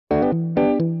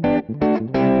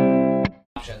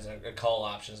the call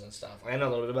options and stuff. I know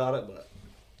a little bit about it, but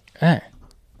Hey,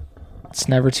 it's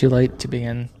never too late to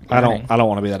begin learning. I don't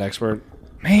want to be that expert.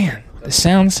 Man, the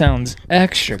sound sounds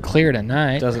extra clear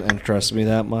tonight. It doesn't interest me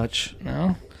that much.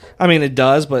 No? I mean, it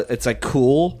does, but it's like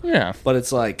cool. Yeah. But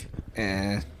it's like,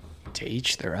 eh. To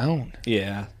each their own.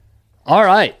 Yeah. All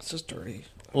right. It's just dirty.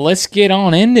 Let's get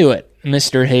on into it,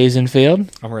 Mr. Hazenfield.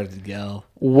 I'm ready to go.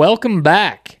 Welcome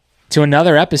back to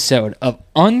another episode of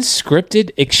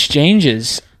Unscripted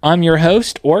Exchanges. I'm your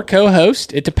host or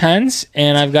co-host. It depends.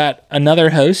 And I've got another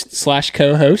host /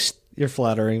 co-host, You're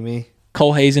flattering me.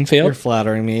 Cole Hazenfield. You're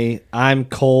flattering me. I'm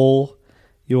Cole,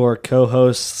 your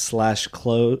co-host / host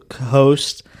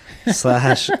 /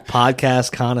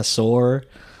 podcast connoisseur.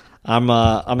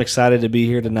 I'm excited to be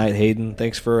here tonight, Hayden.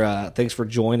 Thanks for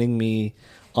joining me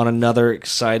on another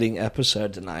exciting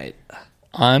episode tonight.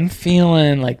 I'm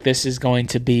feeling like this is going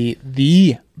to be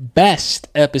the best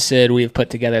episode we've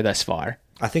put together thus far.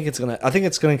 I think it's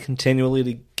gonna continually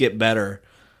to get better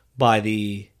by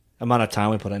the amount of time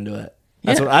we put into it.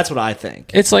 That's what I think.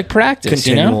 It's like practice,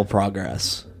 Continual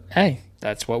progress. Hey,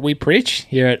 that's what we preach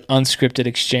here at Unscripted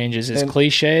Exchanges. As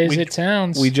cliche as it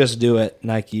sounds. We just do it,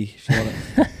 Nike.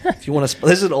 If you want to,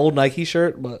 this is an old Nike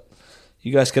shirt, but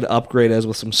you guys could upgrade us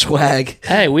with some swag.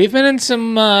 Hey, we've been in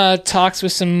some talks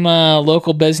with some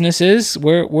local businesses.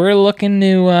 We're looking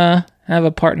to have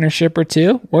a partnership or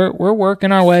two. We're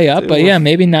working our way up, but yeah,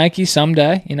 maybe Nike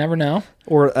someday. You never know.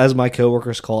 Or as my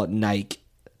coworkers call it, Nike.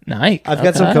 Nike. I've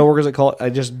got some coworkers that call it.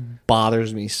 It just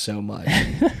bothers me so much.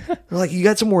 They're like, "You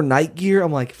got some more Nike gear?"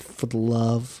 I'm like, "For the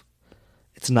love,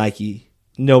 it's Nike.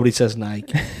 Nobody says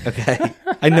Nike." Okay,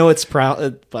 I know it's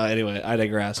proud, but anyway, I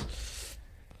digress.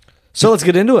 So let's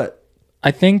get into it. I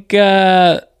think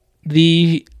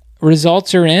the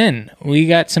results are in. We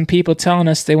got some people telling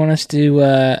us they want us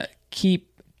to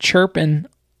keep chirping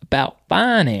about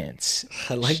finance.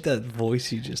 I like that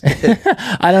voice you just did.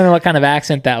 I don't know what kind of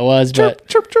accent that was, but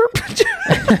chirp, chirp.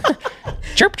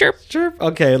 chirp, chirp. Chirp.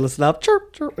 Okay, let's stop.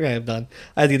 Chirp, chirp. Okay, I'm done.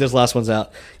 I think those last ones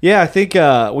out. Yeah, I think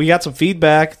we got some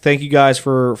feedback. Thank you guys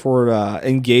for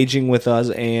engaging with us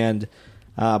and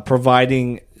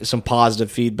providing some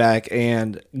positive feedback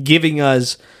and giving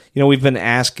us. We've been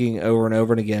asking over and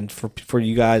over and again for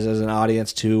you guys as an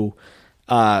audience to,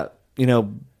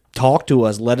 talk to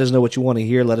us. Let us know what you want to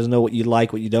hear. Let us know what you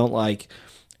like, what you don't like,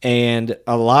 and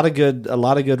a lot of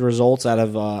good results out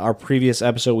of our previous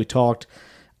episode. We talked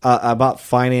about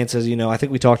finances. I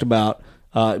think we talked about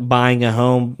buying a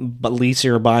home, but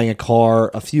leasing or buying a car,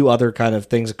 a few other kind of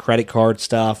things, credit card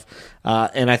stuff.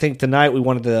 And I think tonight we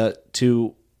wanted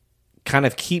to kind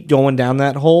of keep going down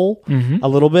that hole a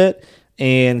little bit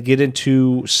and get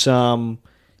into some,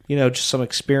 just some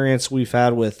experience we've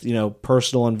had with,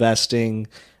 personal investing,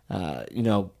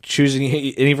 choosing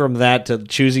any from that to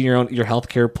choosing your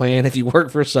healthcare plan. If you work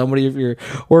for somebody, if you're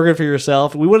working for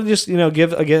yourself, we want to just,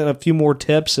 give again a few more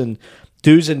tips and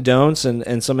do's and don'ts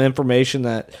and some information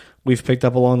that we've picked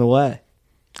up along the way.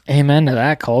 Amen to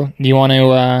that, Cole. Do you want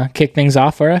to kick things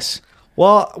off for us?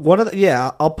 Well,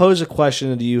 I'll pose a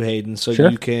question to you, Hayden, so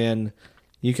sure.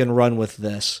 You can run with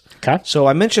this. Okay. So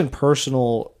I mentioned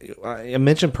personal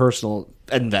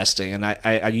investing, and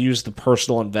I use the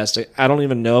personal investing. I don't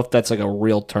even know if that's like a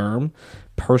real term,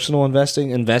 personal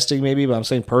investing maybe, but I'm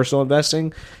saying personal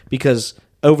investing because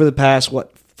over the past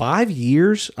 5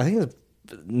 years, I think it's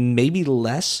maybe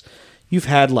less, you've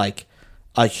had like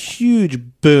a huge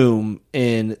boom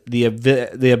in the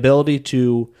ability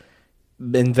to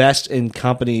invest in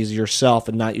companies yourself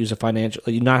and not use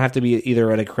you not have to be either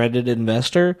an accredited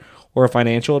investor or a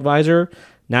financial advisor.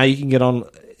 Now you can get on,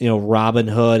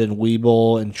 Robinhood and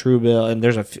Webull and Truebill, and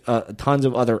there's tons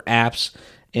of other apps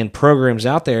and programs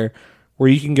out there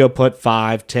where you can go put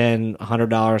 $5, $10,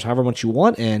 $100, however much you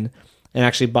want in, and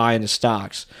actually buy into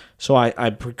stocks. So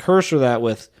I precursor that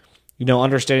with,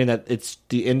 understanding that it's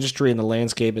the industry and the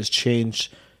landscape has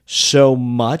changed so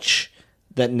much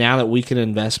that now that we can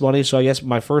invest money. So I guess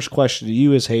my first question to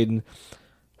you is, Hayden,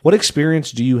 what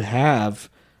experience do you have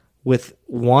with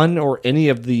one or any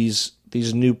of these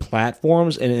new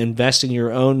platforms and investing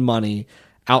your own money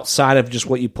outside of just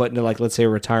what you put into, like, let's say, a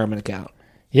retirement account?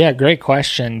 Yeah, great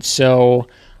question. So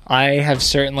I have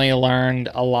certainly learned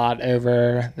a lot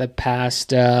over the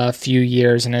past few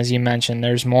years. And as you mentioned,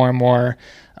 there's more and more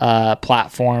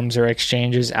platforms or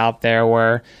exchanges out there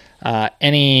where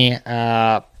any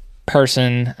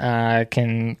person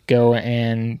can go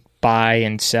and buy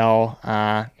and sell,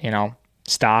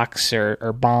 stocks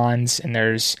or bonds. And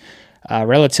there's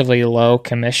relatively low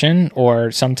commission,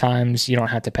 or sometimes you don't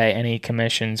have to pay any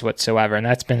commissions whatsoever. And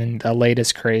that's been the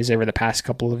latest craze over the past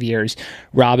couple of years.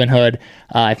 Robinhood,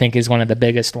 I think, is one of the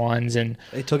biggest ones, and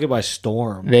they took it by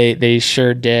storm. They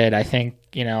sure did. I think,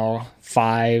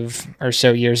 5 or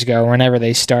so years ago, whenever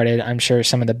they started, I'm sure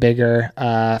some of the bigger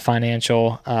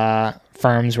financial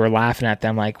firms were laughing at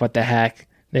them like, what the heck?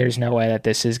 There's no way that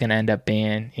this is going to end up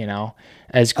being,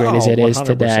 as great as it is 100%.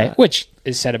 today, which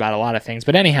is said about a lot of things.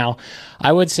 But anyhow,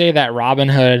 I would say that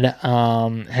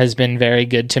Robinhood has been very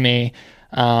good to me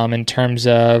in terms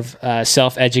of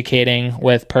self-educating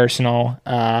with personal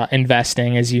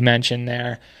investing, as you mentioned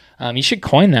there. You should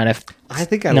coin that if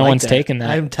no one's taken that.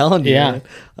 I'm telling you. Yeah.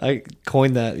 I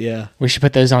coined that, yeah. We should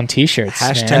put those on T-shirts.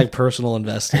 Hashtag personal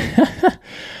investing.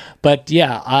 But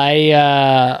yeah,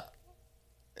 I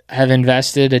have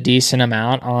invested a decent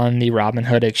amount on the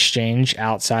Robinhood exchange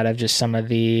outside of just some of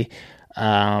the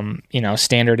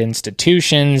standard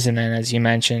institutions. And then, as you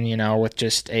mentioned, with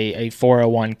just a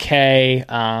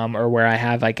 401k or where I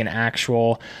have like an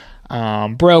actual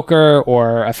broker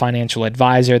or a financial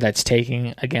advisor that's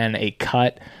taking, again, a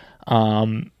cut.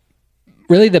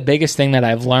 Really the biggest thing that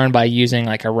I've learned by using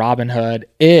like a Robinhood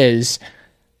is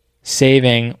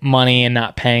saving money and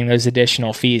not paying those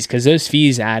additional fees, because those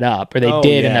fees add up, or they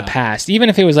did in the past. Even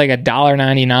if it was like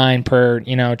 $1.99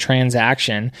 per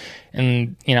transaction,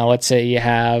 and let's say you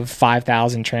have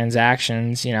 5,000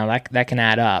 transactions, that can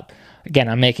add up. Again,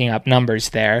 I'm making up numbers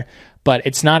there, but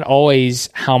it's not always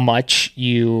how much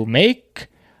you make,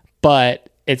 but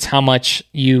it's how much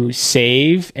you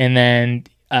save and then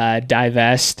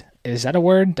divest. Is that a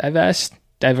word? Divest?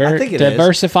 I think it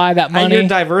diversify is. that money. You're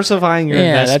diversifying your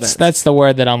investments. That's the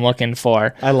word that I'm looking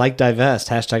for. I like divest.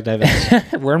 Hashtag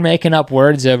divest. We're making up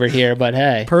words over here, but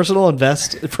hey. Personal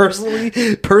divesting.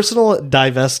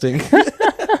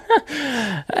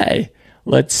 Hey,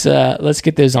 let's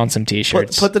get those on some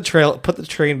T-shirts. Put the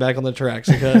train back on the tracks.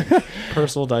 Okay?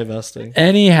 Personal divesting.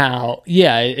 Anyhow,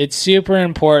 yeah, it's super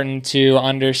important to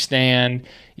understand,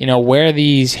 where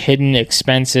these hidden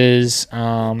expenses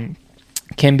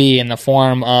can be in the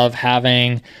form of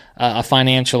having a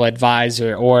financial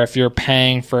advisor, or if you're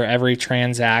paying for every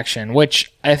transaction,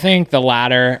 which I think the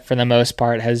latter, for the most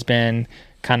part, has been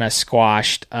kind of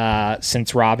squashed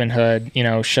since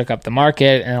Robinhood, shook up the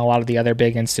market, and a lot of the other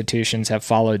big institutions have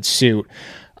followed suit.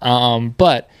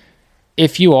 But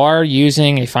if you are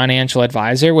using a financial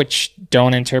advisor, which,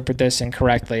 don't interpret this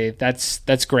incorrectly,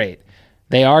 that's great.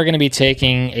 They are going to be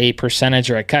taking a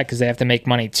percentage or a cut because they have to make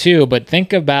money too. But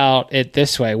think about it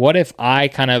this way. What if I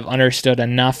kind of understood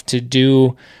enough to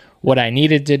do what I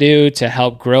needed to do to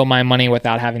help grow my money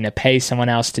without having to pay someone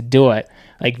else to do it?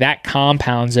 Like, that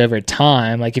compounds over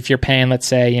time. Like, if you're paying, let's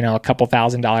say, a couple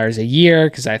 $1,000s a year,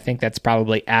 because I think that's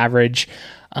probably average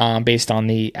based on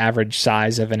the average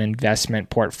size of an investment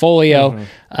portfolio,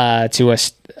 to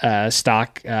a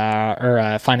stock or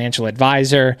a financial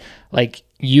advisor, like,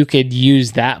 you could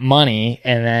use that money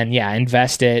and then,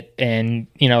 invest it, and,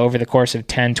 over the course of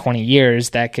 10, 20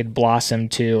 years, that could blossom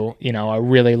to, a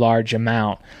really large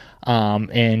amount.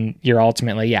 And you're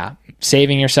ultimately,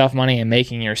 saving yourself money and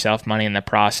making yourself money in the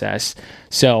process.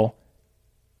 So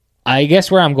I guess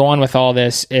where I'm going with all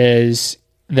this is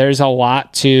there's a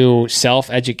lot to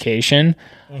self-education,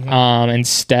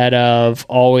 instead of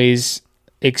always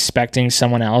expecting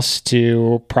someone else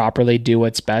to properly do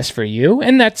what's best for you.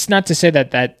 And that's not to say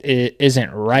that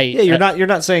isn't right. Yeah, you're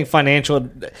not saying financial.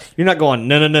 You're not going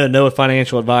no with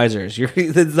financial advisors.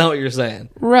 That's not what you're saying.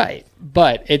 Right.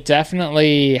 But it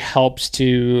definitely helps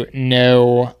to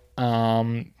know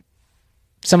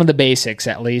some of the basics,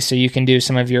 at least, so you can do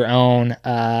some of your own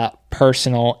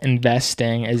personal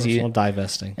investing,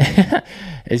 divesting,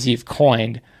 as you've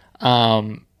coined.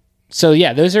 So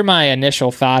yeah, those are my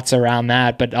initial thoughts around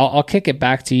that, but I'll kick it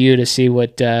back to you to see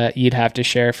what you'd have to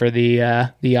share for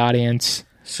the audience.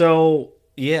 So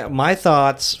yeah, my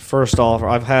thoughts. First off,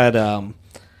 I've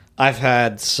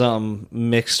had some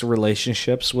mixed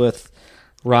relationships with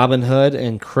Robinhood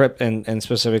and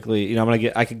specifically,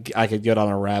 I could get on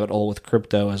a rabbit hole with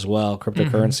crypto as well,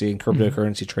 cryptocurrency and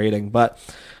cryptocurrency trading. But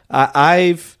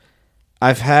I've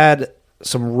had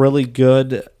some really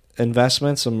good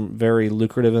investments, some very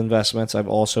lucrative investments. I've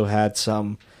also had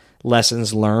some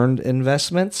lessons learned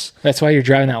investments. That's why you're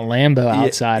driving that Lambo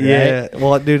outside, right? Yeah.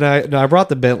 Well, dude, I brought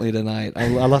the Bentley tonight. I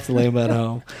left the Lambo at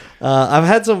home.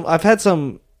 I've had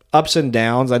some ups and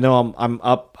downs. I know I'm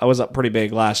up. I was up pretty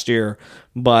big last year,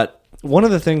 but one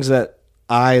of the things that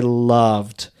I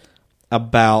loved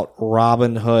about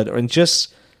Robinhood, and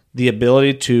just the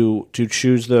ability to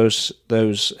choose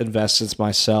those investments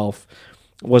myself,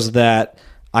 was that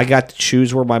I got to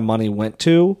choose where my money went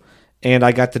to, and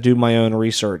I got to do my own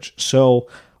research. So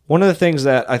one of the things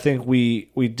that I think we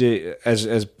did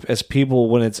as people,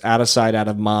 when it's out of sight, out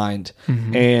of mind,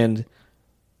 and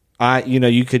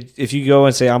you could, if you go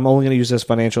and say, I'm only going to use this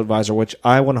financial advisor, which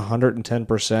I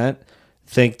 110%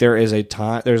 think there's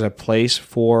a place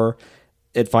for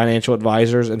financial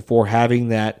advisors, and for having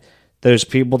those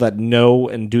people that know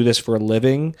and do this for a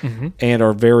living and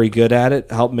are very good at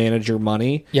it, help manage your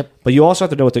money. Yep. But you also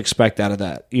have to know what to expect out of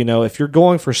that. If you're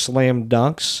going for slam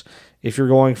dunks, if you're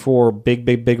going for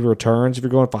big returns, if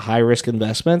you're going for high risk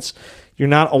investments, you're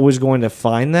not always going to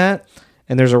find that.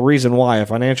 And there's a reason why. A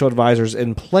financial advisor is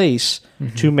in place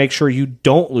to make sure you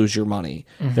don't lose your money.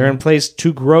 They're in place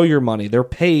to grow your money. They're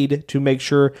paid to make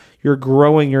sure you're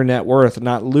growing your net worth,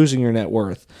 not losing your net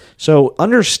worth. So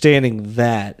understanding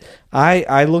that,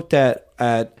 I looked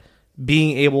at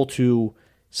being able to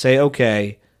say,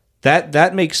 okay,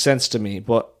 that makes sense to me.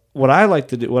 But what I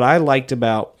liked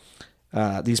about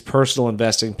these personal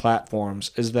investing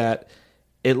platforms is that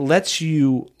it lets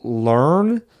you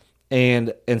learn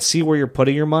and see where you're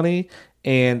putting your money,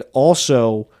 and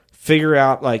also figure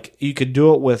out, like, you could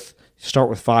do it start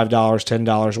with $5,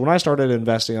 $10. When I started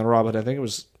investing on Robinhood, I think it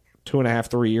was 2.5,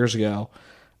 3 years ago,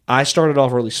 I started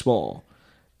off really small,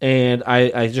 and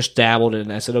I just dabbled in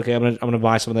it. I said, okay, I'm gonna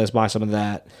buy some of this, buy some of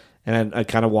that, and I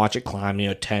kind of watch it climb,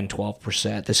 10,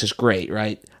 12%. This is great,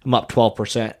 right? I'm up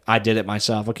 12%. I did it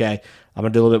myself. Okay, I'm gonna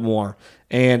do a little bit more,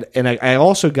 and I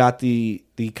also got the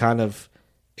kind of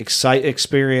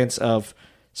experience of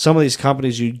some of these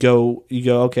companies. You go,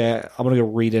 okay, I'm gonna go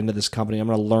read into this company, I'm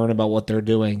gonna learn about what they're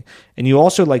doing, and you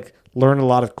also learn a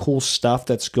lot of cool stuff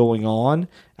that's going on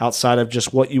outside of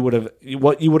just what you would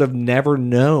have never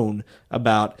known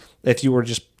about if you were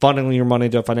just funneling your money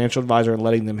to a financial advisor and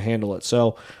letting them handle it.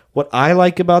 So what I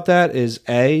like about that is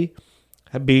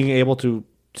being able to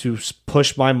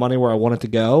push my money where I want it to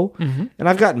go, and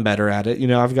I've gotten better at it.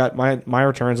 I've got my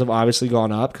returns have obviously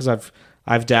gone up because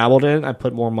I've dabbled in it. I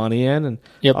put more money in, and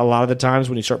a lot of the times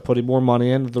when you start putting more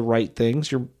money into the right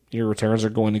things, your returns are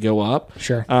going to go up.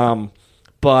 Sure.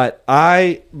 But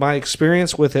my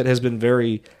experience with it has been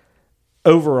very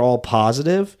overall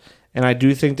positive, and I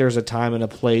do think there's a time and a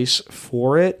place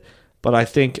for it. But I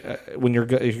think if you're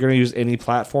going to use any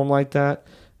platform like that,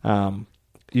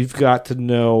 you've got to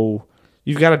know.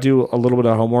 You've got to do a little bit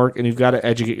of homework, and you've got to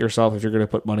educate yourself if you're going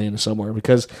to put money into somewhere.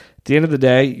 Because at the end of the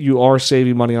day, you are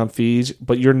saving money on fees,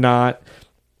 but you're not,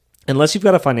 unless you've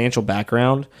got a financial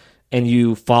background and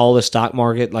you follow the stock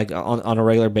market like on a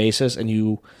regular basis, and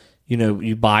you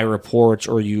buy reports,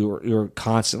 or you're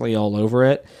constantly all over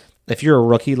it. If you're a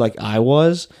rookie like I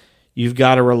was, you've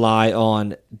got to rely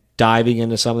on diving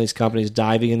into some of these companies,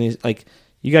 diving in these, like,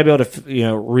 you got to be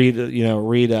able to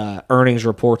read earnings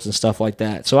reports and stuff like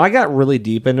that. So I got really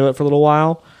deep into it for a little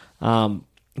while,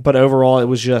 but overall it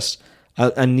was just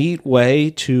a neat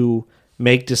way to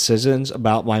make decisions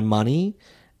about my money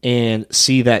and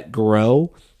see that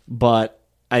grow. But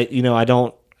I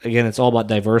don't. Again, it's all about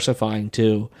diversifying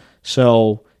too.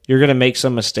 So you're going to make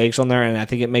some mistakes on there, and I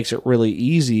think it makes it really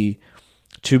easy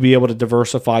to be able to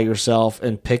diversify yourself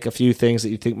and pick a few things that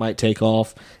you think might take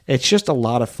off. It's just a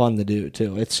lot of fun to do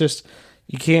too. It's just,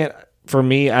 you can't, for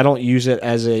me, I don't use it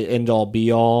as a end all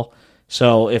be all.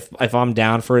 So if I'm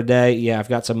down for a day, yeah, I've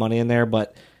got some money in there,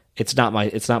 but it's not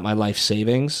my life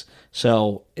savings.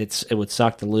 So it would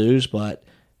suck to lose, but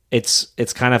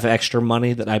it's kind of extra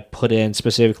money that I put in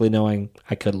specifically knowing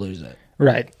I could lose it.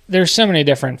 Right. There's so many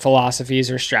different philosophies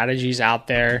or strategies out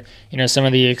there. Some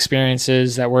of the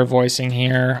experiences that we're voicing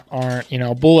here aren't,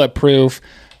 bulletproof.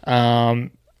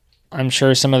 I'm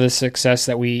sure some of the success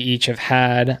that we each have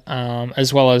had,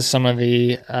 as well as some of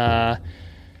the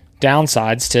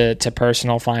downsides to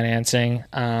personal financing.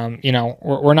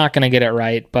 We're not going to get it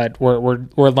right, but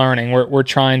we're learning. We're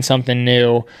trying something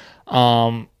new.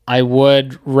 I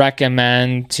would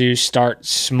recommend to start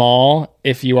small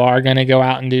if you are going to go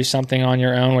out and do something on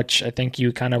your own, which I think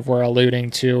you kind of were alluding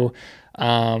to.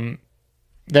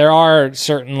 There are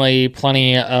certainly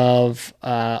plenty of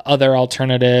other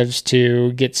alternatives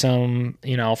to get some,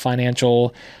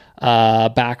 financial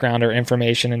background or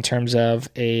information in terms of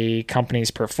a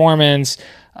company's performance,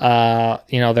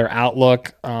 their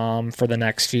outlook for the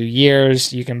next few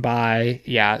years. You can buy,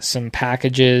 some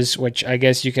packages, which I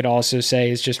guess you could also say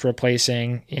is just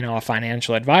replacing, a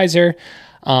financial advisor.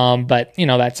 But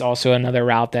that's also another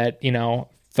route that,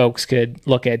 folks could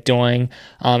look at doing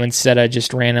instead of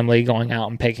just randomly going out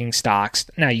and picking stocks.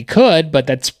 Now you could, but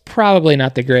that's probably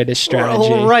not the greatest strategy.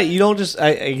 Well, right. You don't just,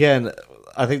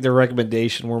 I think the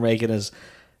recommendation we're making is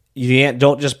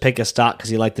don't just pick a stock because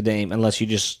you like the name, unless you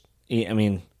just,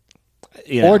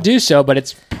 or do so, but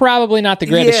it's probably not the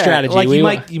greatest strategy.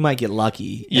 Like you might get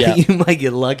lucky. Yeah. You might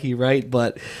get lucky, right?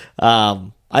 But I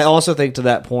also think to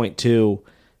that point too,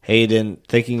 Hayden,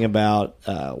 thinking about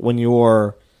when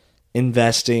you're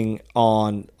investing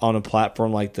on a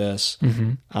platform like this,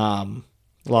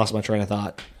 lost my train of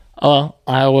thought. Oh,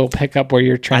 I will pick up where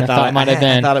your train of thought might have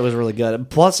been. I thought it was really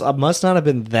good. Plus, I must not have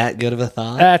been that good of a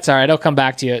thought. That's all right. I'll come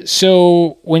back to you.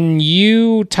 So when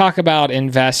you talk about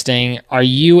investing, are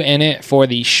you in it for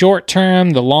the short term,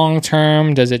 the long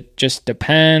term? Does it just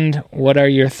depend? What are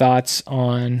your thoughts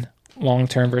on long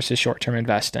term versus short term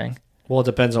investing? Well, it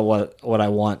depends on what I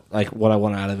want, like what I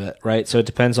want out of it, right? So it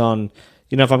depends on,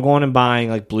 if I'm going and buying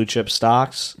like blue chip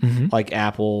stocks, like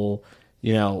Apple,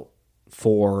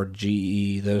 Ford,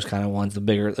 GE, those kind of ones,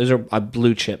 those are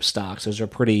blue chip stocks. Those are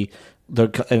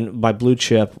and by blue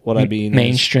chip, what I mean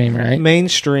mainstream, right?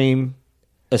 Mainstream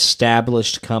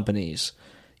established companies.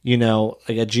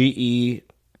 Like a GE,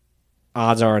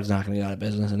 odds are it's not going to get out of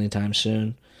business anytime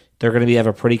soon. They're going to have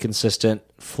a pretty consistent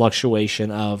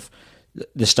fluctuation of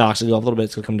the stocks will go up a little bit,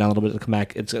 it's going to come down a little bit, it'll come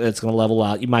back, it's going to level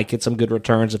out. You might get some good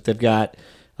returns if they've got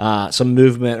some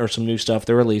movement or some new stuff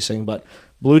they're releasing, but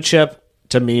blue chip,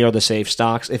 to me, are the safe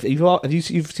stocks. If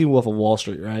you've seen Wolf of Wall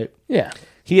Street, right? Yeah.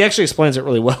 He actually explains it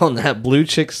really well in that blue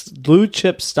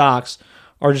chip stocks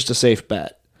are just a safe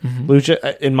bet. Blue chip,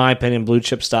 in my opinion, blue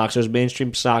chip stocks, those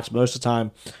mainstream stocks, most of the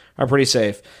time are pretty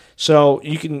safe. So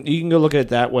you can go look at it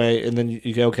that way, and then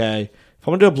you go, okay, if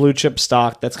I'm going to do a blue chip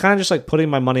stock, that's kind of just like putting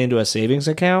my money into a savings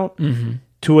account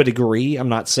to a degree. I'm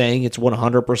not saying it's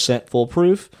 100%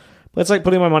 foolproof, but it's like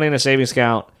putting my money in a savings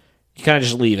account. You kind of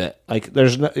just leave it. Like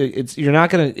it's not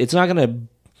gonna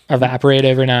evaporate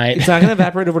overnight. It's not gonna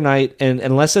evaporate overnight, and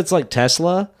unless it's like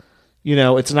Tesla,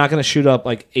 it's not gonna shoot up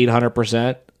like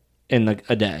 800% in like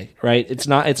a day, right? It's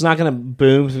not gonna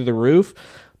boom through the roof,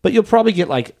 but you'll probably get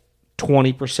like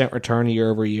 20% return year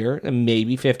over year, and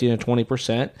maybe 15 to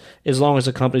 20% as long as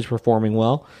the company's performing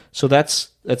well. So that's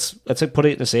like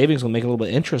putting it in a savings and make a little bit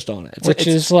of interest on it, which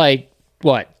is like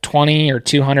what, 20 or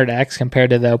 200x compared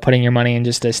to putting your money in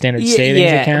just a standard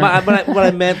savings account. But what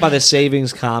I meant by the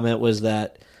savings comment was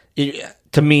that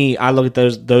to me, I look at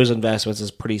those investments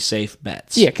as pretty safe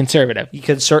bets. Yeah, conservative.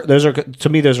 Those are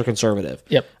conservative.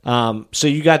 Yep. So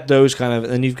you got those kind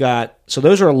of, and you've got, so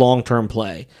those are a long term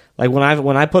play. Like when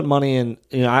I put money in,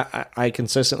 I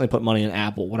consistently put money in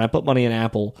Apple. When I put money in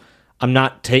Apple, I'm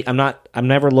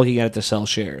never looking at it to sell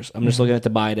shares. I'm just looking at it to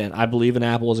buy it in. I believe in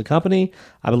Apple as a company.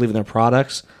 I believe in their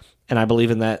products, and I believe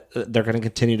in that they're going to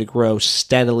continue to grow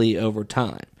steadily over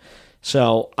time.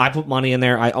 So I put money in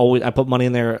there. I put money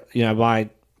in there. I buy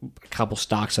a couple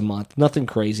stocks a month. Nothing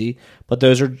crazy, but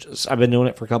I've been doing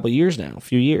it for a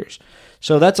few years.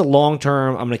 So that's a long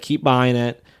term. I'm going to keep buying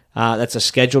it. That's a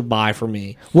scheduled buy for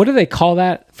me. What do they call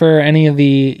that for any of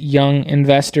the young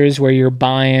investors where you're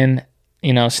buying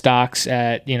stocks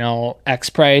at, X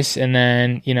price and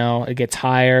then, it gets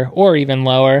higher or even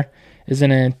lower?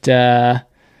 Isn't it,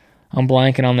 I'm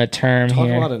blanking on the term here.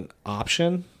 Talking about an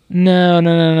option?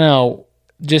 No.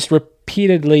 Just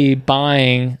repeatedly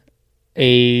buying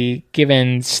a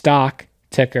given stock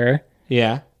ticker.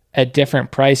 Yeah. At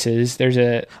different prices. There's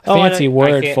a fancy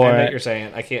word for it. I know what you're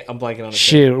saying. I'm blanking on it.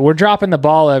 Shoot, we're dropping the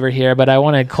ball over here, but I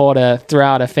wanted Cole to throw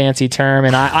out a fancy term,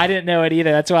 and I didn't know it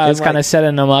either. That's why I was kind of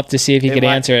setting him up to see if he could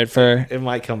answer it. It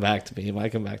might come back to me.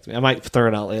 I might throw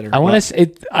it out later. I want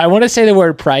to say the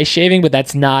word price shaving, but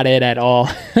that's not it at all.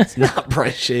 It's not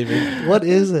price shaving. What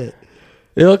is it?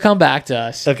 It'll come back to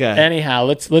us. Okay. Anyhow,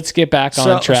 let's get back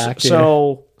on track.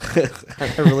 So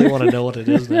I really want to know what it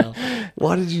is now.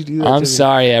 Why did you do that? I'm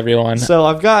sorry, everyone.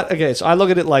 So so I look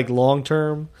at it like long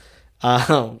term.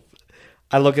 I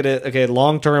look at it,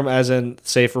 long term as in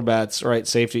safer bets, right?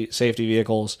 Safety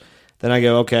vehicles. Then I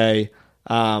go, okay,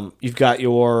 you've got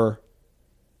your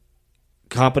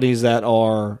companies that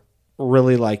are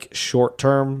really like short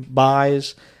term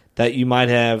buys that you might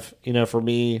have, for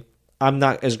me, I'm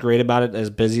not as great about it, as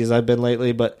busy as I've been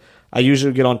lately, but I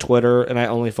usually get on Twitter and I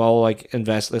only follow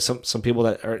there's some people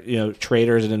that are,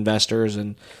 traders and investors,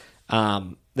 and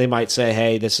they might say,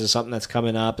 hey, this is something that's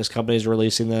coming up. This company's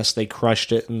releasing this. They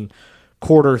crushed it in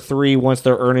Q3. Once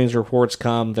their earnings reports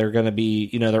come, they're going to be,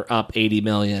 they're up 80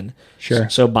 million. Sure.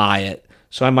 So buy it.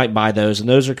 So I might buy those. And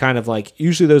those are kind of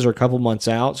usually those are a couple months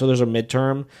out. So those are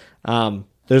midterm.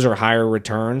 Those are higher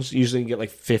returns. Usually you get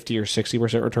 50 or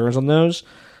 60% returns on those.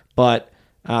 But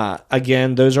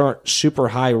again, those aren't super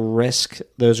high risk.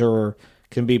 Those are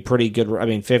can be pretty good. I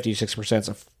mean, 56% is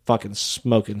a fucking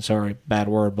smoking. Sorry, bad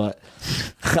word, but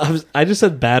I just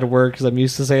said bad word because I'm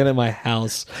used to saying it in my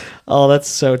house. Oh, that's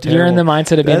so terrible. You're in the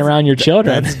mindset of being around your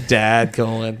children. That's dad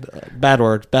going bad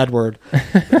word.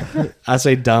 I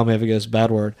say dumb if it goes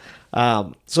bad word.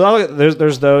 So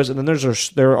there's those, and then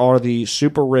there are the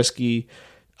super risky,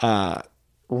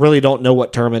 really don't know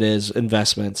what term it is,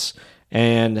 investments.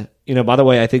 And, by the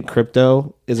way, I think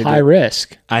crypto is high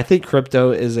risk. I think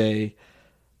crypto is I'm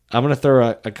going to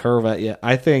throw a curve at you.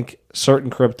 I think certain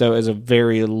crypto is a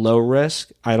very low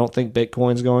risk. I don't think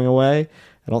Bitcoin's going away.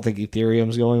 I don't think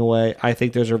Ethereum's going away. I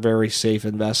think those are very safe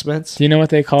investments. Do you know what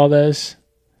they call those?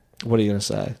 What are you going to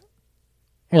say?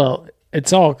 Well,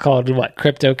 it's all called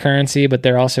cryptocurrency, but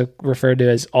they're also referred to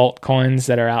as altcoins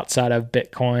that are outside of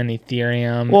Bitcoin,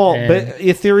 Ethereum. Well,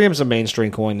 Ethereum's a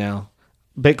mainstream coin now.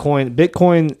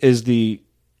 Bitcoin is the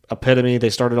epitome. They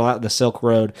started out in the Silk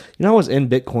Road. I was in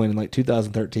Bitcoin in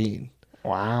 2013.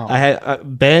 Wow. I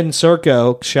had Ben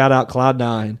Circo, shout out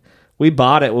Cloud9. We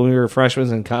bought it when we were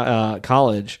freshmen in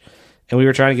college, and we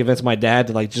were trying to convince my dad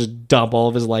to just dump all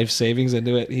of his life savings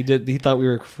into it. He thought we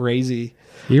were crazy.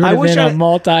 You would have been a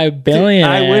multi-billionaire.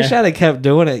 I wish I'd have kept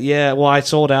doing it. Yeah. Well, I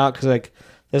sold out because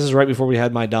this is right before we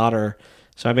had my daughter,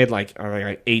 so I made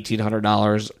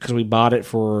 $1,800 because we bought it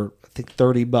for I think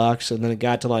 $30, and then it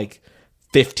got to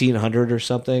 $1,500 or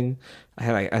something.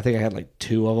 I think I had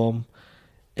two of them,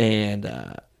 and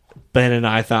Ben and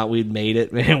I thought we'd made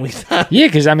it, man. We thought, yeah,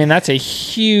 because that's a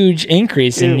huge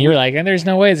increase, and you're like, there's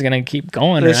no way it's gonna keep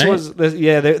going.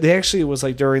 They actually was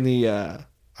during the.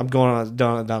 I'm going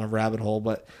down a rabbit hole,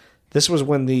 but this was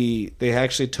when they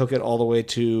actually took it all the way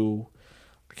to.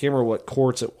 I can't remember what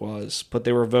courts it was, but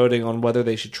they were voting on whether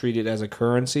they should treat it as a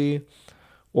currency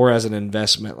or as an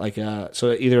investment,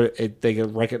 so either they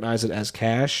could recognize it as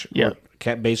cash,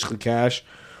 basically cash,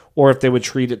 or if they would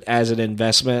treat it as an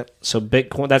investment. So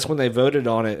Bitcoin, that's when they voted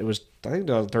on it. It was, I think,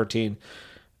 2013.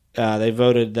 They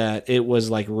voted that it was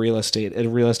real estate, a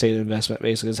real estate investment,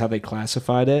 basically, is how they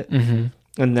classified it, and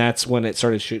that's when it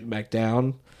started shooting back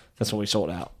down. That's when we sold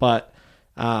out. But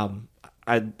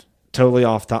I totally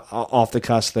off the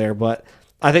cusp there. But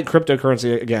I think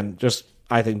cryptocurrency again,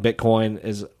 I think Bitcoin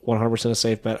is 100% a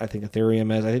safe bet. I think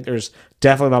Ethereum is. I think there's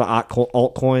definitely a lot of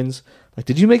altcoins.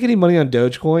 Did you make any money on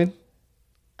Dogecoin?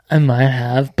 I might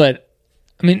have, but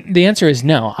the answer is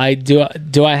no.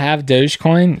 Do I have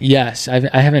Dogecoin? Yes, I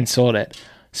haven't sold it.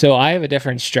 So I have a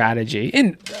different strategy,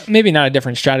 and maybe not a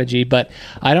different strategy, but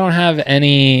I don't have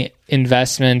any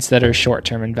investments that are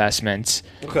short-term investments,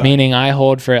 meaning I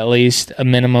hold for at least a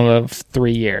minimum of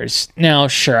 3 years. Now,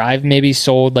 sure, I've maybe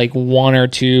sold one or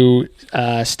two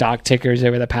stock tickers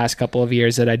over the past couple of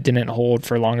years that I didn't hold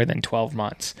for longer than 12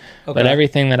 months. But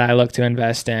everything that I look to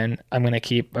invest in, I'm going to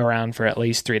keep around for at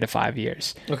least 3 to 5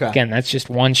 years. Again, that's just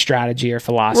one strategy or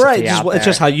philosophy out there. It's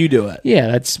just how you do it. Yeah,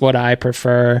 that's what I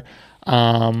prefer.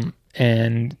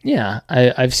 And yeah,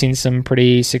 I've seen some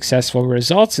pretty successful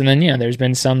results, and then there's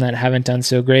been some that haven't done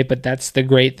so great, but that's the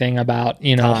great thing about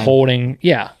time. Holding.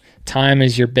 Time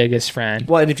is your biggest friend.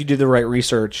 Well, and if you do the right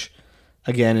research,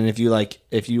 again, and if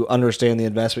you understand the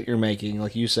investment you're making,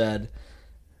 like you said,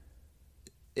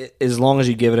 as long as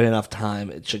you give it enough time,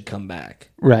 it should come back.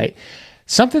 Right.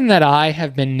 Something that I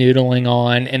have been noodling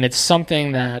on, and it's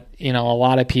something that a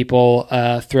lot of people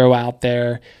throw out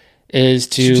there, is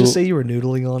to... Did you just say you were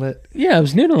noodling on it? Yeah, I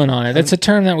was noodling on it. That's a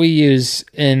term that we use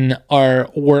in our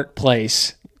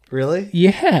workplace. Really?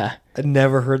 Yeah. I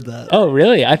never heard that. Oh,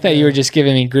 really? I thought you were just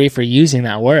giving me grief for using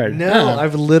that word. No,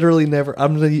 I've literally never...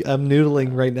 I'm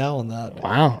noodling right now on that.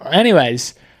 Wow.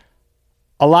 Anyways,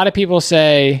 a lot of people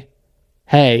say,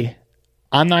 hey,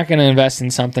 I'm not going to invest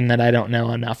in something that I don't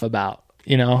know enough about.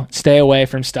 Stay away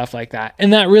from stuff like that.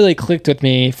 And that really clicked with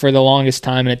me for the longest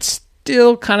time, and it's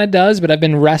still kind of does, but I've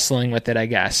been wrestling with it, I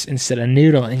guess, instead of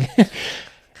noodling.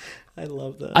 I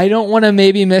love that. I don't want to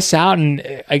maybe miss out,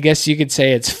 and I guess you could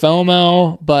say it's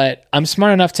FOMO, but I'm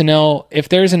smart enough to know if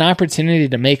there's an opportunity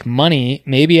to make money,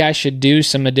 maybe I should do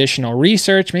some additional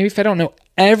research. Maybe if I don't know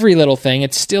every little thing,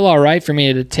 it's still all right for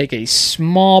me to take a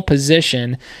small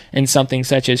position in something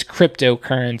such as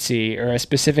cryptocurrency or a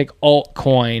specific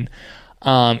altcoin.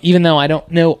 Even though I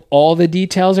don't know all the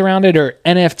details around it, or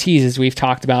NFTs, as we've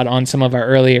talked about on some of our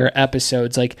earlier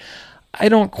episodes, I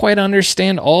don't quite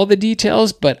understand all the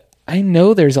details, but I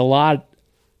know there's a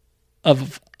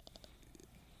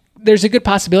good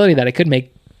possibility that I could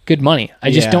make good money. I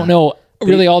just don't know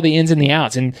really all the ins and the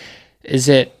outs. And is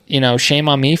it, shame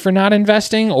on me for not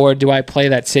investing, or do I play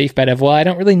that safe bet of, well, I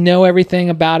don't really know everything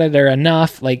about it or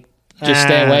enough, just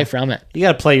stay away from it. You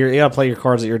gotta play your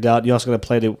cards that you're dealt. You also gotta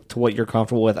play to what you're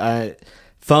comfortable with.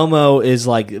 FOMO is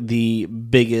like the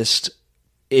biggest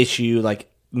issue. Like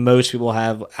most people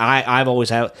have. I've always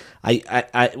had.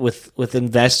 I with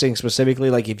investing specifically.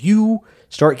 Like if you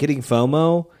start getting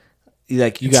FOMO,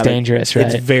 like It's dangerous, right?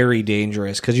 It's very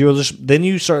dangerous because then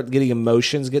you start getting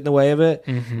emotions get in the way of it,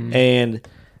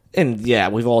 and yeah,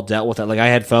 we've all dealt with it. Like I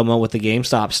had FOMO with the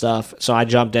GameStop stuff, so I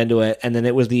jumped into it, and then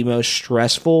it was the most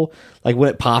stressful. Like when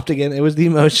it popped again, it was the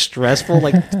most stressful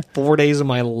 4 days of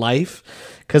my life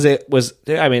because it was.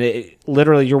 I mean,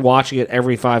 literally, you're watching it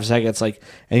every 5 seconds, and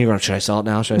you're going, "Should I sell it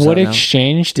now? Should I sell it now?" What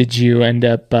exchange did you end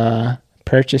up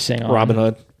purchasing on?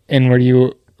 Robinhood. And were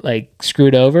you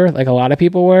screwed over like a lot of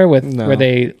people were where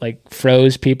they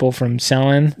froze people from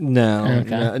selling? No,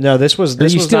 okay. no. This was. Are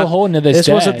you was still not, holding to this? This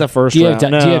day? wasn't the first. Do you round.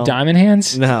 have do you have diamond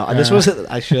hands? No, this wasn't.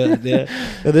 I should. Yeah,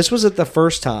 no, this wasn't the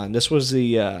first time. This was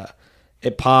the.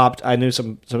 It popped. I knew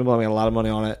some people made a lot of money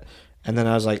on it, and then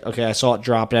I was like, okay, I saw it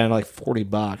drop down to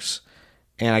 $40,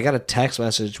 and I got a text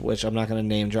message, which I'm not going to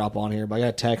name drop on here, but I got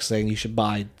a text saying you should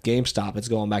buy GameStop. It's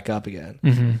going back up again.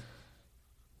 Mm-hmm.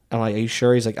 I'm like, are you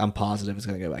sure? He's like, I'm positive it's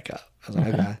going to go back up. I was like,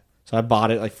 okay. So I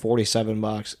bought it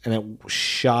 $47, and it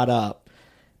shot up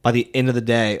by the end of the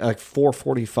day,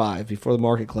 $4.45 before the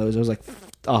market closed. It was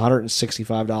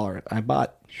 $165. I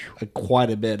bought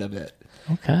quite a bit of it.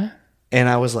 Okay. And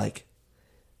I was like,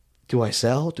 do I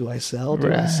sell? Do I sell?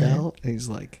 Do I sell? And he's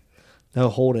like, no,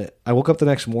 hold it. I woke up the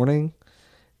next morning.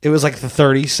 It was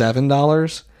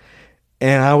 $37.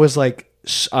 And I was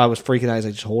freaking out. I was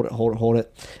like, just hold it, hold it, hold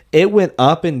it. It went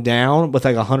up and down with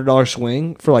 $100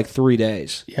 swing for 3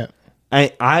 days. Yeah.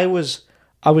 I was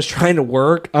trying to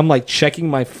work. I'm checking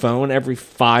my phone every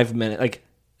 5 minutes.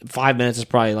 5 minutes is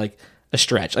probably a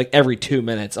stretch. Every 2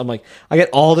 minutes. I'm I get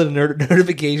all the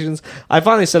notifications. I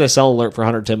finally set a sell alert for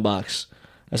 $110.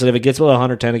 I said if it gets below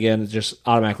 110 again, it just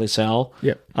automatically sell.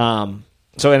 Yep.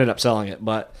 So I ended up selling it,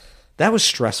 but that was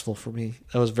stressful for me.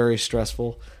 That was very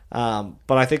stressful. But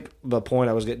I think the point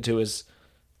I was getting to is,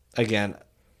 again,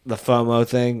 the FOMO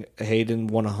thing. Hayden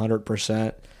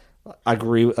 100%. I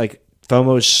agree.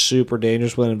 FOMO is super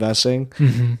dangerous when investing,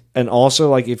 and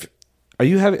also if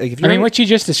you what you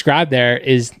just described there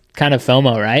is kind of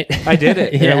FOMO, right? I did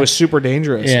it, and it was super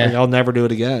dangerous. Yeah. I'll never do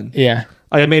it again. Yeah,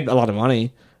 I made a lot of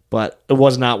money, but it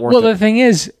was not worth it. Well, the thing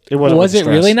is, was it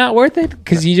really not worth it?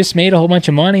 Because you just made a whole bunch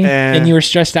of money, and you were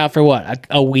stressed out for what,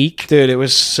 a week? Dude, it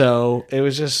was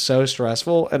just so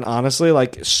stressful, and honestly,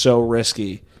 so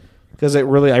risky. Because I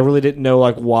really didn't know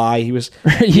why he was.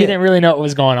 You didn't really know what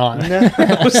was going on. No,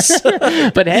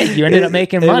 but hey, you ended up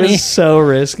making money. It was so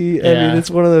risky. Yeah. I mean,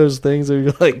 it's one of those things that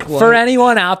you're what? For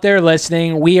anyone out there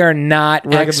listening, we are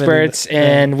not experts,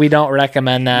 and we don't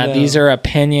recommend that. No. These are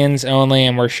opinions only,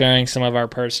 and we're sharing some of our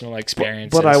personal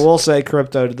experiences. But I will say,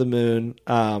 crypto to the moon.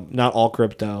 Not all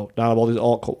crypto. Not all these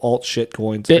alt shit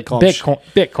coins.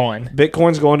 Bitcoin.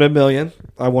 Bitcoin's going to $1 million.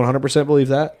 I 100% believe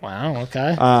that. Wow.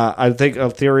 Okay. I think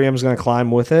Ethereum's going to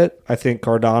climb with it. I think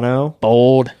Cardano.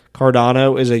 Bold.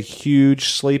 Cardano is a huge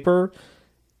sleeper.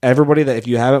 Everybody if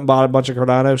you haven't bought a bunch of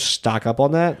Cardano, stock up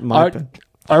on that.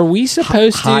 Are we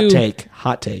supposed to...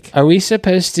 Hot take. Are we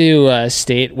supposed to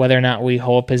state whether or not we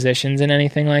hold positions in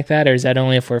anything like that, or is that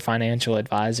only if we're financial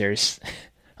advisors?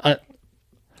 What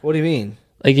do you mean?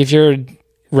 If you're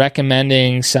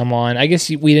recommending someone... I guess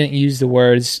we didn't use the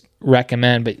words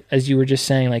recommend, but as you were just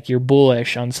saying, you're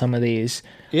bullish on some of these.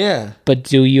 Yeah. But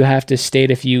do you have to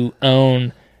state if you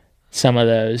own some of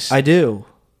those? I do.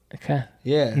 Okay.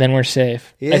 Yeah. Then we're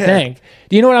safe. Yeah. I think.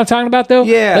 Do you know what I'm talking about, though?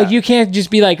 Yeah. You can't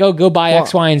just be oh, go buy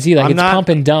X, Y, and Z. It's pump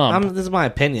and dump. This is my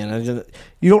opinion.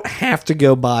 You don't have to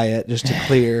go buy it, just to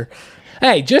clear.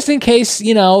 Hey, just in case,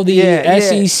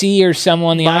 the SEC or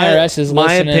someone, the IRS is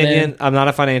listening. My opinion, I'm not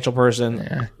a financial person.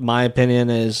 Yeah. My opinion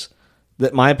is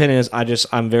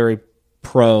I'm very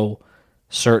pro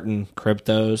certain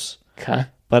cryptos. Okay.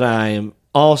 But I am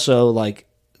also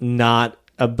not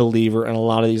a believer in a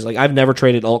lot of these. I've never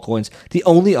traded altcoins. The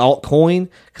only altcoin,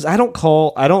 because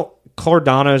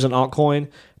Cardano is an altcoin,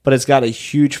 but it's got a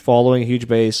huge following, a huge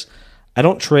base. I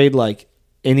don't trade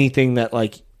anything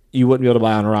that you wouldn't be able to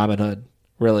buy on Robinhood,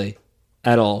 really,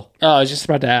 at all. Oh, I was just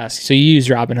about to ask. So you use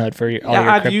Robinhood for all your crypto?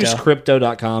 I've used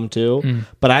crypto.com too,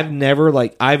 but I've never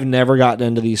gotten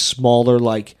into these smaller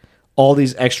all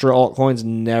these extra altcoins.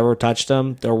 Never touched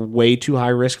them. They're way too high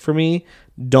risk for me.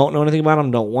 Don't know anything about them.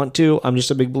 Don't want to. I'm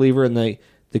just a big believer in the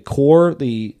core,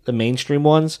 the mainstream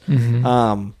ones.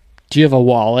 Mm-hmm. Do you have a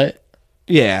wallet?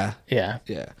 Yeah. Yeah.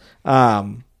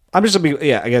 I'm just a big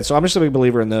I'm just a big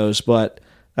believer in those. But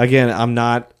again, I'm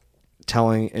not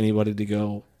telling anybody to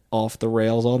go off the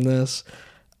rails on this,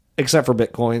 except for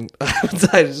Bitcoin.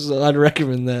 I'd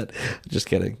recommend that. Just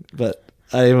kidding. But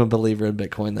I am a believer in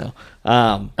Bitcoin, though.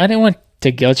 I didn't want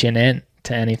to guilt you into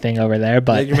anything over there,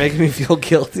 but you're making me feel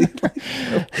guilty.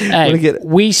 Hey,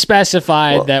 we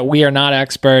specified that we are not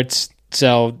experts,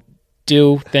 so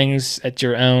do things at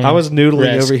your own. I was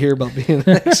noodling risk over here about being an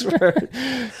expert.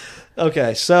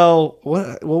 Okay, so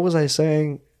what was I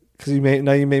saying? Because you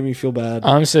made me feel bad.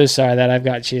 I'm so sorry that I've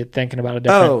got you thinking about a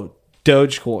different.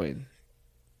 Dogecoin.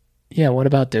 Yeah, what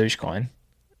about Dogecoin?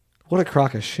 What a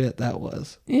crock of shit that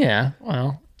was. Yeah,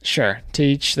 well, sure. To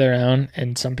each their own,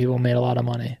 and some people made a lot of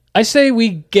money. I say we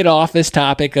get off this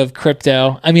topic of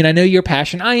crypto. I mean, I know you're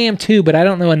passionate. I am too, but I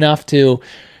don't know enough to.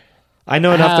 I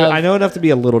know enough to be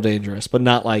a little dangerous, but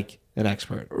not like an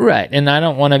expert. Right, and I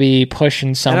don't want to be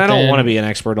pushing something. And I don't want to be an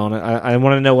expert on it. I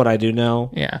want to know what I do know.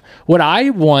 Yeah. What I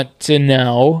want to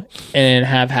know and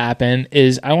have happen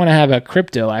is I want to have a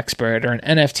crypto expert or an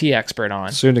NFT expert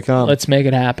on. Soon to come. Let's make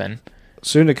it happen.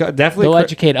 Soon to come. Definitely. They'll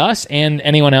educate us and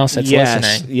anyone else that's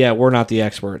listening. Yeah, we're not the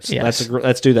experts. Yes.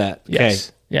 Let's do that. Yes.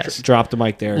 Okay. Yes. Drop the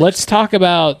mic there. Let's talk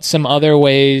about some other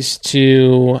ways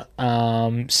to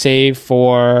save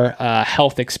for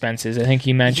health expenses. I think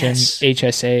you mentioned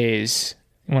HSAs.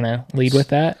 You want to lead with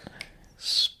that?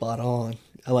 Spot on.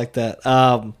 I like that.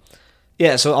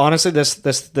 Yeah. So honestly,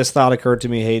 this thought occurred to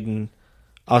me, Hayden.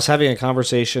 I was having a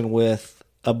conversation with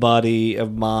a buddy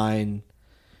of mine,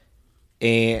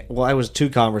 and it was two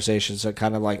conversations that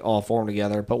kind of like all formed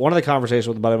together. But one of the conversations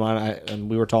with a buddy of mine, and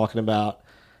we were talking about.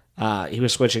 He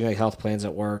was switching like health plans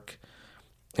at work,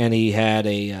 and he had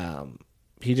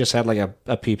he just had like a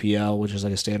PPO, which is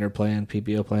like a standard plan,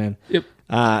 PPO plan. Yep.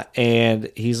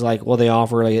 And he's like, well, they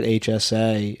offer like an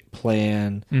HSA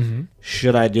plan. Mm-hmm.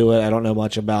 Should I do it? I don't know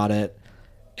much about it.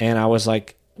 And I was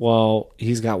like, well,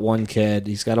 he's got one kid,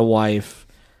 he's got a wife,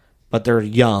 but they're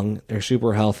young, they're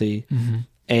super healthy,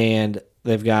 and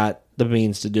they've got the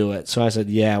means to do it. So I said,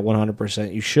 yeah,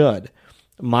 100%, you should.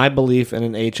 My belief in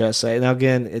an HSA, now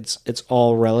again, it's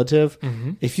all relative.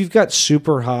 If you've got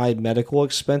super high medical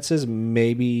expenses,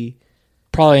 maybe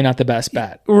probably not the best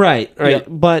bet. Right. Yep.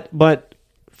 But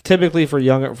typically if you're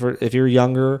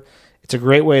younger, it's a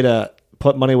great way to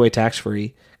put money away tax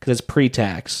free because it's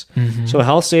pre-tax. So a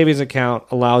health savings account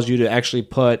allows you to actually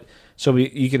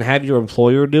you can have your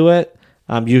employer do it.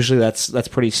 Usually that's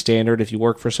pretty standard. If you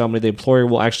work for somebody, the employer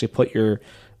will actually put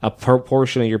a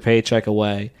portion of your paycheck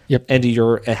away. Yep. And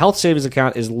a health savings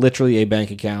account is literally a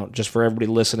bank account, just for everybody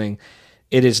listening.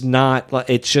 It is not,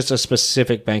 it's just a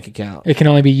specific bank account. It can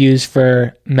only be used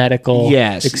for medical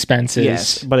expenses.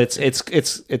 Yes, but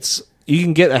it's you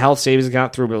can get a health savings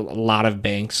account through a lot of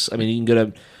banks. I mean, you can go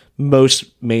to most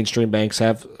mainstream banks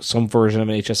have some version of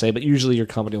an HSA, but usually your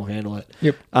company will handle it.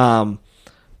 Yep.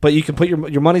 But you can put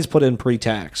your money's put in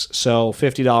pre-tax. So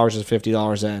 $50 is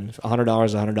 $50 in, $100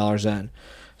 is $100 in.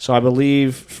 So I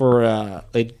believe for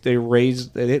they didn't raise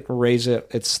it.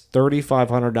 It's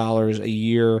 $3,500 a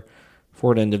year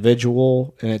for an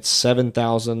individual, and it's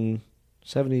 $7,000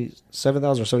 or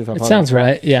 $7,500. It sounds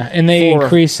right. Yeah, and they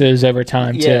increase those over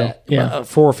time too. Yeah,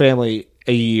 for a family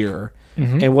a year.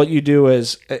 And what you do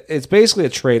is it's basically a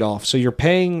trade-off. So you're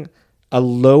paying a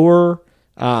lower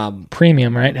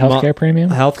premium, right? Healthcare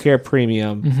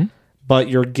premium, but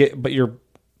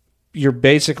you're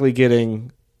basically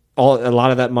getting. A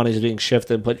lot of that money is being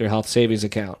shifted and put in your health savings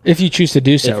account. If you choose to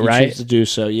do so, if you right? choose to do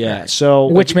so, yeah. So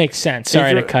which makes sense.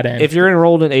 Sorry to cut in. If you're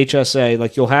enrolled in HSA,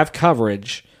 like you'll have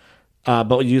coverage,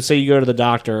 but you say you go to the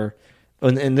doctor,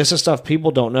 and this is stuff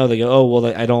people don't know. They go, oh well,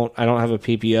 I don't have a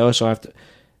PPO, so I have to.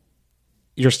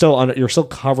 You're still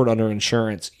covered under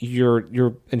insurance.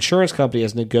 Your insurance company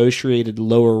has negotiated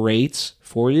lower rates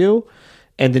for you,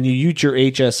 and then you use your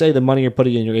HSA, the money you're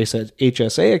putting in your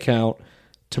HSA account,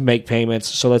 to make payments.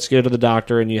 So let's go to the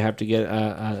doctor and you have to get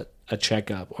a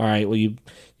checkup. All right, well,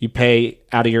 you pay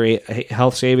out of your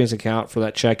health savings account for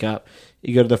that checkup.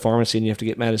 You go to the pharmacy and you have to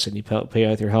get medicine. You pay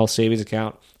out of your health savings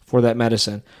account for that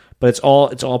medicine. But it's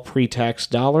all pre-tax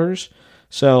dollars.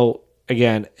 So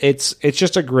again, it's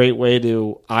just a great way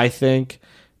to, I think,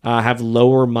 have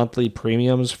lower monthly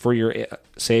premiums for your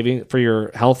for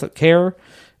your health care,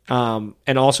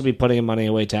 and also be putting money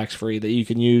away tax-free that you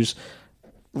can use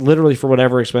literally for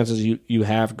whatever expenses you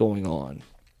have going on.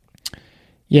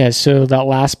 Yeah, so that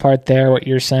last part there, what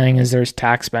you're saying is there's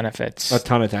tax benefits. A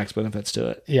ton of tax benefits to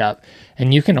it. Yeah,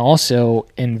 and you can also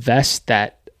invest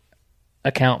that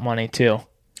account money too.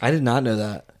 I did not know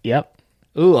that. Yep.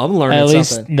 Ooh, I'm learning something. At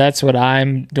something. least that's what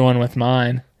I'm doing with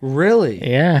mine. Really?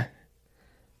 Yeah.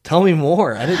 Tell me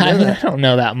more. I didn't know that. I don't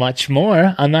know that much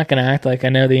more. I'm not going to act like I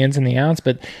know the ins and the outs,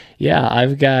 but yeah,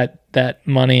 I've got that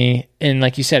money. And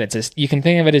like you said, you can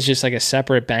think of it as just like a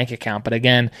separate bank account. But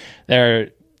again, there are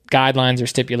guidelines or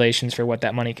stipulations for what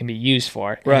that money can be used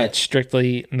for. Right. And it's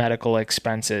strictly medical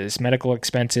expenses. Medical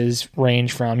expenses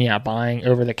range from, buying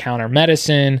over-the-counter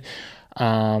medicine,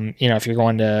 if you're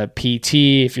going to PT,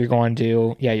 if you're going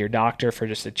to, your doctor for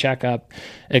just a checkup,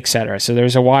 etc. So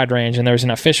there's a wide range, and there's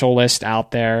an official list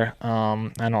out there.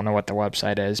 I don't know what the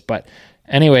website is, but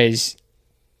anyways,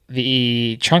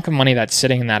 the chunk of money that's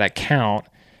sitting in that account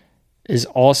is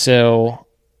also,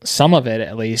 some of it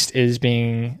at least, is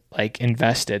being like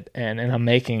invested and I'm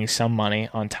making some money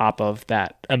on top of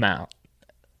that amount,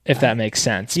 if that makes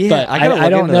sense. Yeah, but I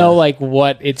don't know like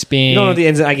what it's being. You don't know the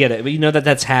ends. I get it, but you know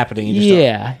that's happening. You just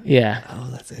Yeah. Oh,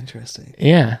 that's interesting.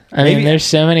 Yeah, I mean, there's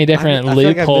so many different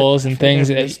loopholes and things.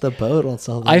 I missed the boat on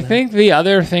something. I think the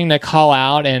other thing to call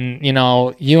out, and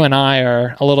you and I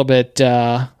are a little bit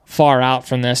far out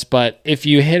from this, but if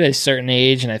you hit a certain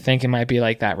age, and I think it might be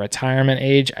like that retirement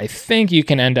age, I think you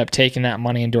can end up taking that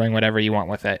money and doing whatever you want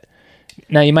with it.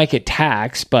 Now you might get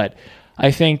taxed, but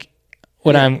I think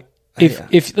I'm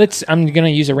going to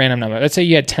use a random number. Let's say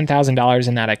you had $10,000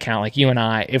 in that account, like you and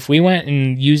I. If we went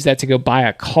and used that to go buy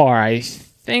a car, I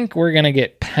think we're going to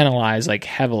get penalized like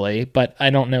heavily, but I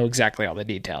don't know exactly all the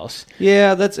details.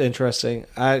 Yeah, that's interesting.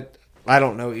 I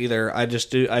don't know either. I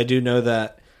do know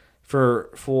that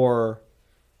for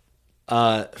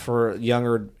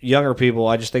younger people,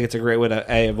 I just think it's a great way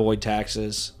to avoid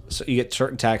taxes. So you get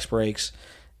certain tax breaks,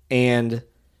 and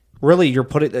really you're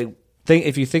putting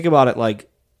if you think about it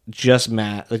like just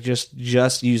math, like just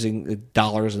using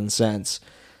dollars and cents,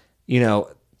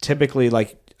 typically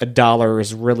like $1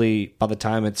 is really, by the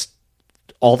time it's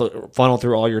all the funnel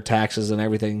through all your taxes and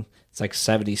everything, it's like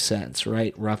 70 cents,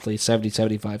 right? Roughly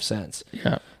 75 cents.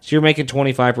 Yeah. So you're making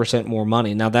 25% more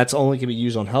money. Now that's only going to be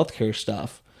used on healthcare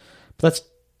stuff, but that's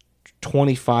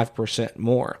 25%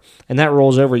 more. And that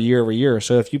rolls over year over year.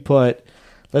 So if you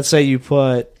let's say you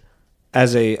put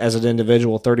as an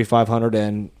individual $3,500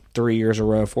 in 3 years in a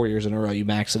row, 4 years in a row, you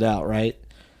max it out, right?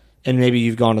 And maybe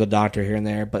you've gone to the doctor here and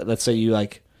there, but let's say you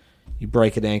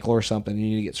break an ankle or something and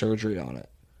you need to get surgery on it.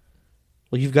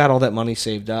 Well, you've got all that money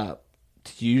saved up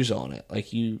to use on it.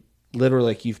 Like you've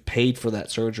paid for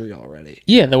that surgery already.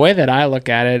 Yeah, the way that I look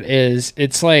at it is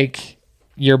it's like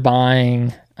you're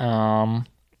buying a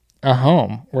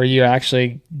home where you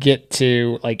actually get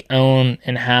to like own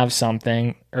and have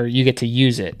something, or you get to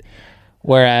use it.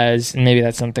 Whereas, and maybe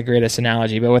that's not the greatest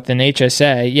analogy, but with an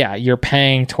HSA, you're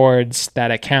paying towards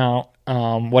that account,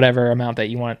 whatever amount that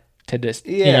you want to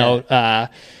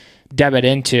debit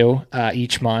into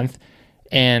each month.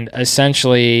 And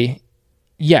essentially,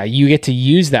 you get to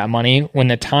use that money when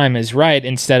the time is right,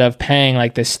 instead of paying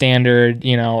like the standard,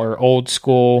 or old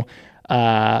school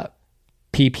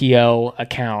PPO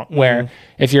account, where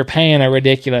if you're paying a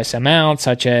ridiculous amount,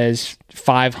 such as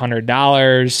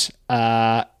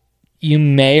 $500, you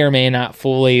may or may not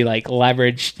fully like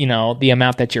leverage, the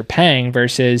amount that you're paying,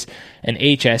 versus an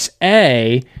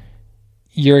HSA.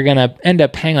 You're going to end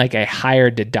up paying like a higher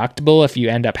deductible if you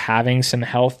end up having some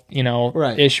health,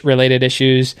 related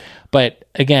issues. But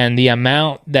again, the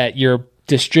amount that you're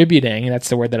distributing, that's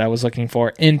the word that I was looking for,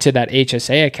 into that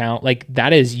HSA account, like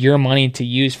that is your money to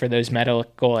use for those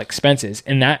medical expenses.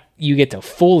 And that you get to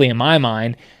fully, in my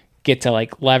mind, get to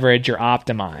like leverage or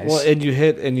optimize. Well, and you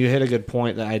hit a good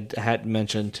point that I hadn't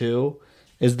mentioned too,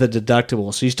 is the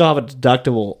deductible. So you still have a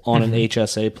deductible on an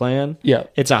HSA plan. Yeah,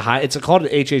 it's called an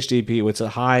HHDP. It's a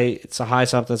high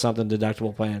something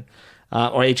deductible plan,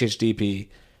 or HHDP.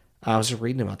 I was just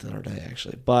reading about that the other day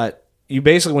actually. But you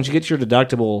basically, once you get your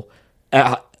deductible,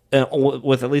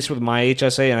 with at least with my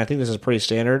HSA, and I think this is pretty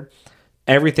standard,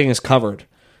 everything is covered.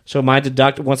 So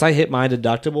once I hit my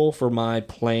deductible for my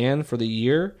plan for the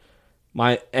year,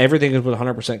 everything is with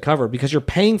 100% covered, because you're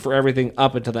paying for everything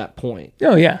up until that point.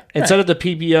 Oh yeah. Instead of the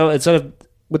PPO,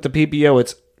 with the PPO,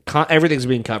 it's everything's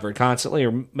being covered constantly,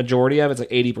 or majority of it's like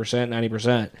 80%,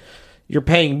 90%. You're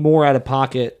paying more out of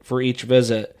pocket for each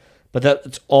visit, but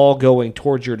it's all going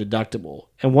towards your deductible.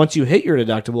 And once you hit your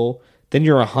deductible, then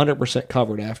you're 100%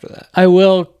 covered after that. I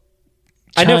will.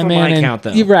 I know from my account,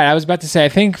 though. You're right. I was about to say, I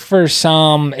think for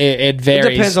some, it varies.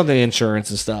 It depends on the insurance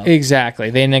and stuff. Exactly.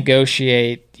 They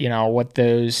negotiate, what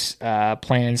those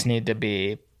plans need to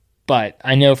be. But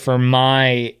I know for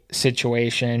my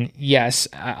situation, yes,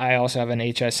 I also have an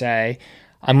HSA.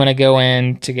 I'm going to go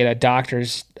in to get a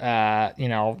doctor's,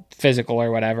 physical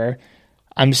or whatever.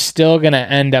 I'm still going to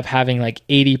end up having like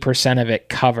 80% of it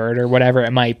covered or whatever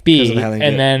it might be.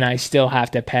 And then I still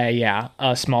have to pay,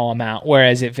 a small amount.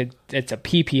 Whereas if it's a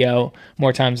PPO,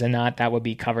 more times than not, that would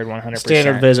be covered 100%.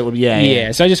 Standard visit would be,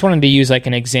 yeah. So I just wanted to use like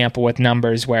an example with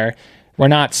numbers where we're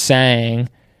not saying,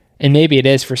 And maybe it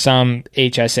is for some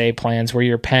HSA plans where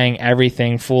you're paying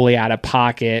everything fully out of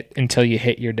pocket until you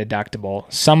hit your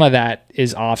deductible. Some of that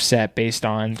is offset based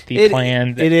on the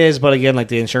plan. It is, but again, like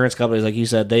the insurance companies, like you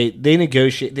said, they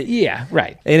negotiate. Yeah,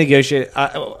 right. They negotiate.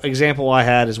 Example I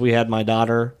had is we had my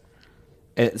daughter.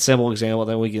 A simple example.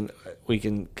 Then we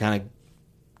can kind of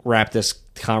wrap this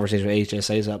conversation with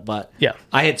HSAs up. But yeah,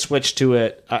 I had switched to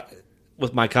it.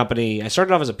 With my company, I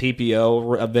started off as a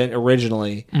PPO event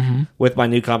originally with my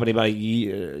new company about a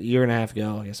year and a half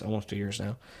ago, I guess almost 2 years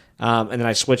now. And then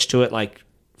I switched to it like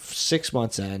 6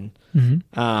 months in.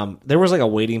 There was like a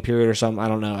waiting period or something. I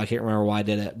don't know. I can't remember why I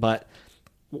did it. But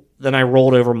then I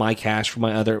rolled over my cash from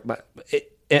my other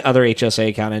HSA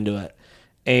account into it.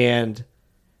 And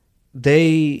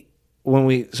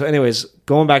so anyways,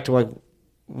 going back to like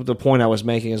the point I was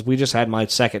making is we just had my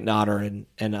second daughter in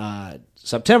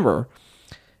September.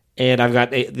 And I've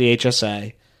got the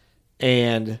HSA,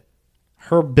 and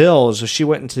her bills. So she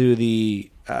went into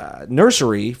the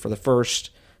nursery for the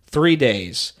first 3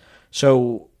 days.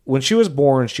 So when she was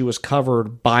born, she was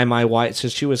covered by my wife. So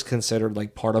she was considered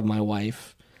like part of my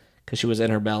wife because she was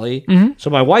in her belly. So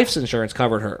my wife's insurance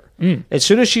covered her. As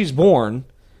soon as she's born,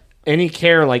 any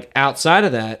care like outside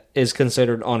of that is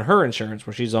considered on her insurance,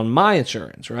 where she's on my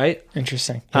insurance, right?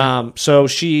 Interesting. Yeah. So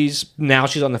she's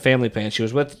on the family plan. She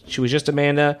was just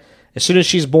Amanda. As soon as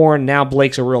she's born, now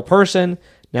Blake's a real person.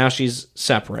 Now she's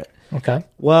separate. Okay.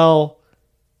 Well,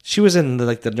 she was in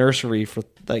the nursery for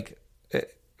like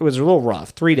it was a little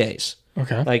rough. 3 days.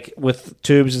 Okay. Like with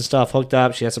tubes and stuff hooked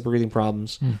up. She had some breathing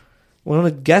problems. Well,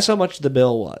 guess how much the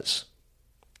bill was?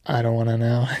 I don't want to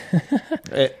know.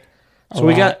 So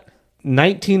we got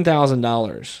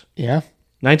 $19,000. Yeah.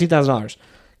 $19,000.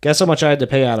 Guess how much I had to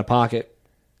pay out of pocket?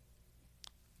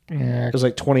 Yeah. It was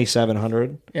like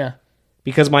 $2,700. Yeah.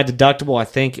 Because my deductible, I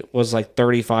think, it was like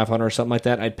 $3,500 or something like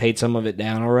that. I'd paid some of it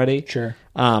down already. Sure.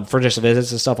 For just visits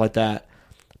and stuff like that.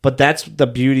 But that's the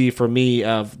beauty for me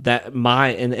of that.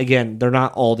 And again, they're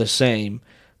not all the same.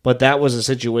 But that was a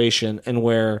situation and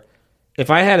where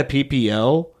if I had a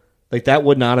PPO, like that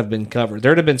would not have been covered.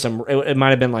 There'd have been it might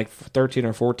have been like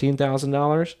 $13,000 or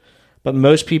 $14,000. But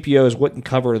most PPOs wouldn't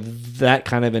cover that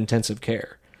kind of intensive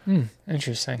care.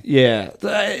 Interesting. Yeah.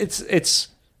 It's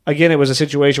again, it was a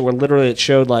situation where literally it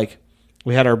showed like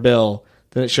we had our bill,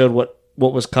 then it showed what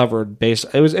was covered based.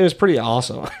 It was pretty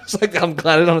awesome. I was like, I'm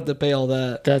glad I don't have to pay all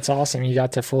that. That's awesome. You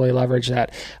got to fully leverage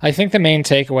that. I think the main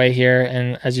takeaway here,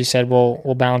 and as you said,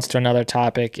 we'll bounce to another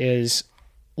topic, is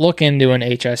look into an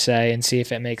HSA and see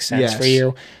if it makes sense for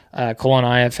you. Cole and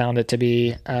I have found it to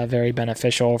be very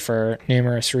beneficial for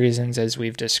numerous reasons, as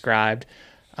we've described.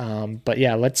 But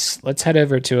yeah, let's head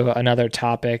over to another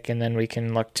topic, and then we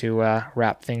can look to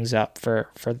wrap things up for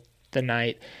the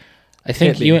night. I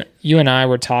think you and I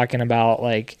were talking about,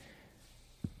 like,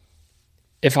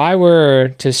 if I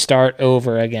were to start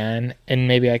over again, and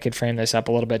maybe I could frame this up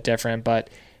a little bit different, but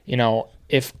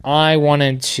if I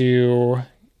wanted to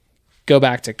go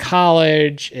back to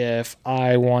college, if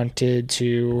I wanted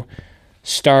to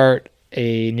start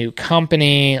a new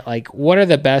company, like, what are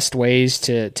the best ways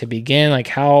to begin? Like,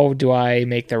 how do I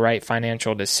make the right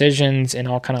financial decisions? And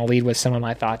I'll kind of lead with some of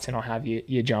my thoughts, and I'll have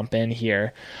you jump in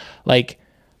here. Like,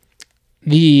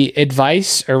 the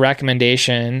advice or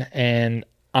recommendation, and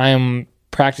I'm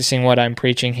practicing what I'm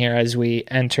preaching here as we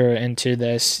enter into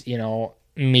this,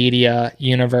 media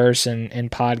universe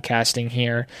and podcasting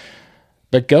here,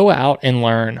 but go out and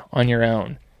learn on your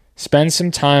own. Spend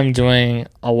some time doing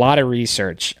a lot of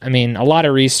research. I mean, a lot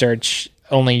of research,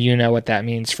 only you know what that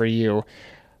means for you.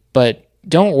 But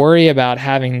don't worry about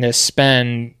having to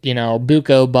spend,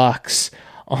 buco bucks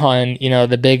on,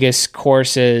 the biggest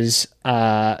courses.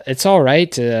 It's all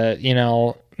right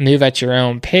to, move at your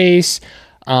own pace.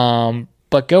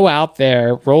 But go out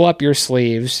there, roll up your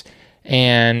sleeves,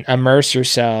 and immerse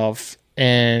yourself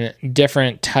in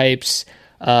different types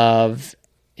of,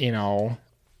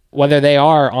 whether they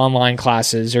are online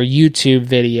classes or YouTube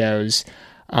videos,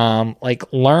 like,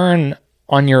 learn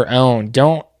on your own.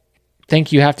 Don't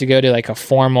think you have to go to like a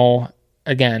formal,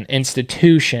 again,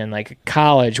 institution like a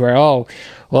college where,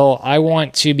 I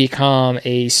want to become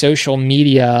a social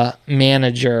media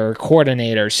manager,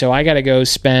 coordinator, so I got to go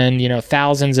spend,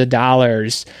 thousands of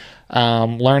dollars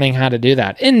learning how to do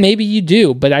that. And maybe you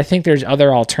do, but I think there's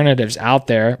other alternatives out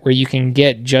there where you can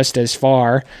get just as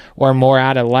far or more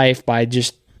out of life by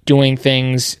just doing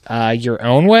things your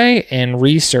own way and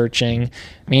researching,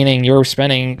 meaning you're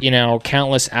spending,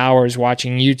 countless hours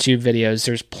watching YouTube videos.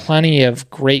 There's plenty of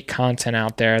great content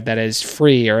out there that is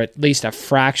free, or at least a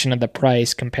fraction of the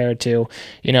price compared to,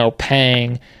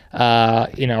 paying,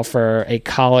 for a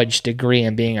college degree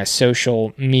and being a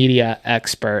social media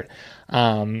expert.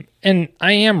 And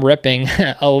I am ripping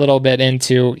a little bit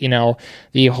into,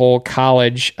 the whole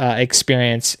college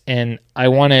experience. And I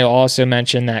want to also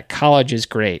mention that college is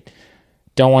great.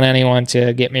 Don't want anyone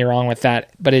to get me wrong with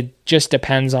that, but it just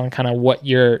depends on kind of what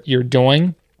you're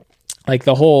doing. Like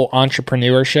the whole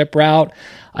entrepreneurship route,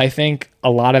 I think a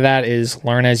lot of that is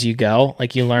learn as you go.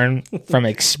 Like you learn from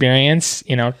experience,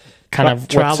 kind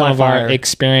of what some of our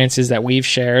experiences that we've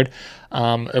shared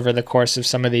over the course of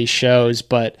some of these shows.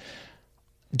 But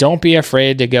don't be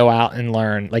afraid to go out and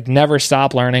learn. Like never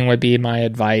stop learning would be my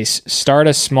advice. Start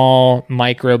a small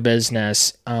micro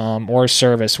business or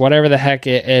service, whatever the heck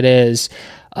it is.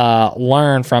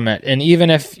 Learn from it. And even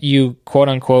if you quote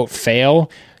unquote fail,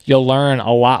 you'll learn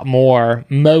a lot more,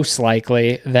 most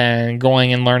likely, than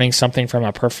going and learning something from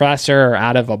a professor or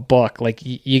out of a book. Like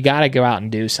you got to go out and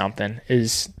do something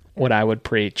is what I would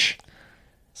preach.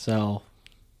 So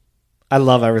I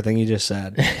love everything you just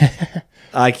said.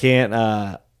 I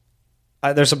can't.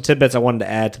 There's some tidbits I wanted to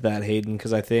add to that, Hayden,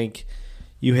 because I think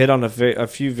you hit on a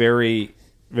few very,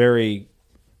 very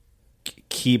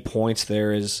key points.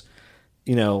 There is,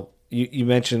 you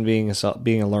mentioned being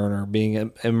a learner,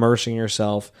 immersing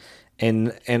yourself,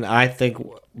 and I think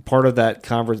part of that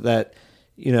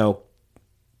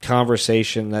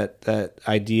conversation, that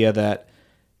idea that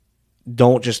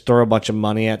don't just throw a bunch of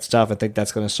money at stuff and think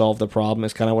that's going to solve the problem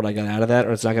is kind of what I got out of that,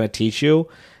 or it's not going to teach you.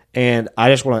 And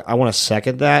I want to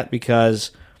second that,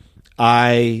 because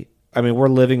I mean, we're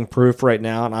living proof right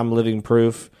now, and I'm living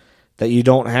proof that you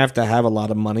don't have to have a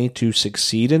lot of money to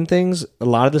succeed in things. A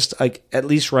lot of this, like at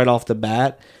least right off the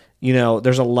bat,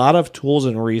 there's a lot of tools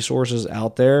and resources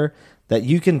out there that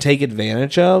you can take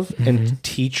advantage of and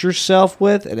teach yourself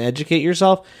with and educate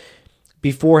yourself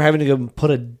before having to go put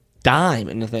a dime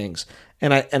into things.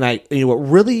 And I what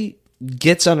really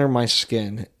gets under my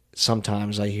skin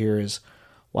sometimes I hear is,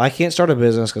 well, I can't start a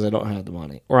business because I don't have the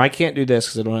money, or I can't do this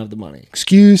because I don't have the money.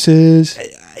 Excuses.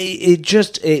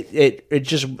 It's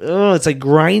like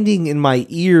grinding in my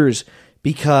ears,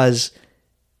 because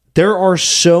there are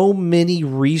so many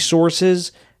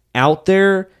resources out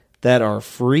there that are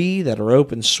free, that are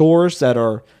open source, that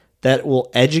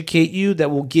will educate you,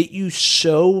 that will get you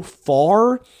so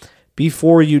far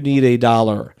before you need a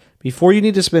dollar, before you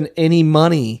need to spend any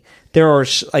money. There are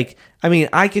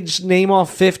I could just name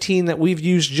off 15 that we've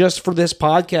used just for this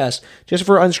podcast, just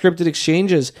for unscripted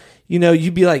exchanges.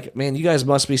 You'd be like, man, you guys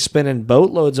must be spending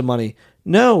boatloads of money.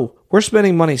 No, we're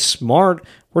spending money smart.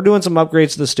 We're doing some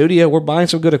upgrades to the studio. We're buying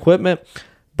some good equipment,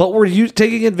 but we're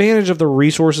taking advantage of the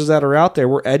resources that are out there.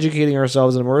 We're educating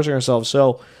ourselves and immersing ourselves.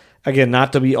 So, again,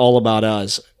 not to be all about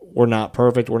us. We're not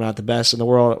perfect. We're not the best in the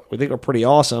world. We think we're pretty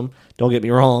awesome. Don't get me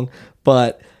wrong.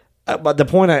 But the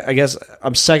point, I guess,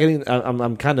 I'm seconding.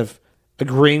 I'm kind of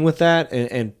agreeing with that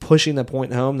and pushing the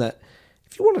point home that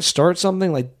if you want to start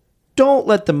something, like, don't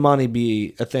let the money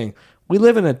be a thing. We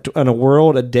live in a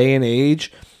world, a day and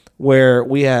age where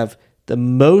we have the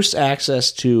most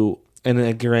access to,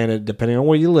 and granted, depending on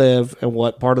where you live and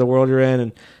what part of the world you're in,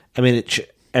 and I mean,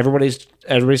 everybody's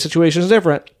situation is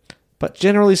different, but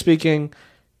generally speaking,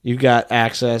 you've got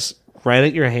access right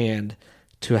at your hand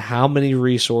to how many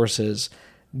resources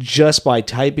just by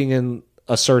typing in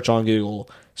a search on Google.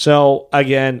 So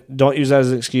again, don't use that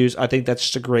as an excuse. I think that's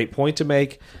just a great point to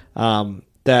make,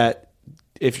 that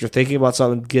if you're thinking about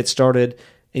something, get started,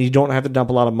 and you don't have to dump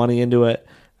a lot of money into it.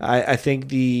 I think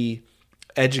the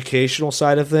educational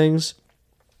side of things,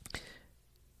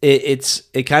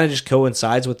 it kind of just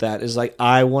coincides with that. Is like,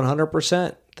 I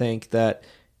 100% think that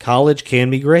college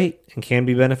can be great and can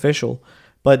be beneficial,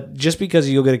 but just because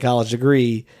you'll get a college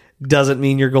degree doesn't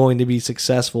mean you're going to be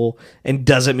successful, and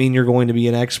doesn't mean you're going to be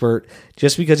an expert.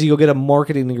 Just because you go get a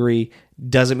marketing degree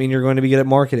doesn't mean you're going to be good at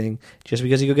marketing. Just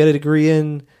because you go get a degree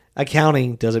in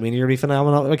accounting doesn't mean you're going to be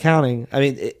phenomenal at accounting. I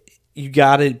mean, you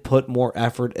got to put more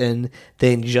effort in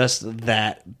than just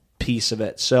that piece of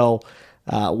it. So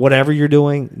whatever you're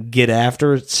doing, get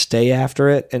after it, stay after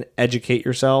it, and educate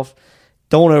yourself.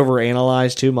 Don't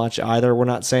overanalyze too much either. We're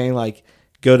not saying like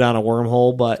go down a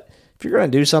wormhole, but if you're going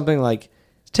to do something, like,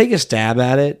 take a stab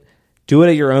at it. Do it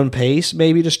at your own pace,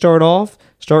 maybe, to start off.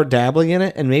 Start dabbling in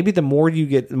it, and maybe the more you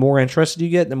get, the more interested you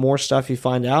get, the more stuff you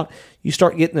find out, you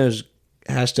start getting those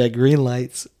hashtag green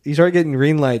lights. You start getting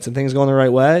green lights and things going the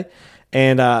right way,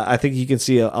 and I think you can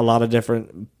see a lot of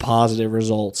different positive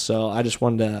results. So I just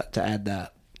wanted to add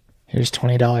that. Here's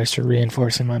 $20 for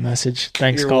reinforcing my message.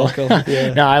 Thanks, You're Cole. welcome.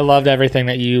 Yeah. No, I loved everything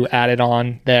that you added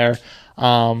on there.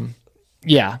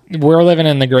 Yeah, we're living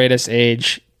in the greatest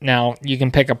age. Now, you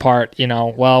can pick apart,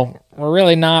 well, we're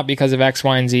really not because of X,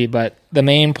 Y, and Z, but the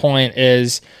main point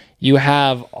is you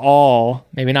have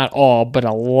maybe not all, but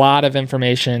a lot of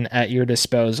information at your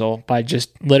disposal by just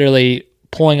literally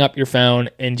pulling up your phone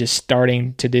and just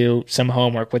starting to do some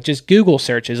homework with just Google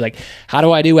searches like, how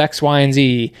do I do X, Y, and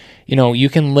Z? You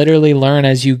can literally learn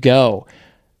as you go.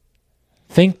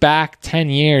 Think back 10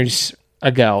 years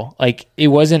ago. Like, it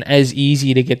wasn't as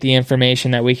easy to get the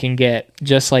information that we can get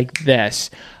just like this.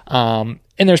 And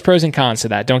there's pros and cons to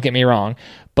that. Don't get me wrong.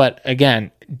 But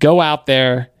again, go out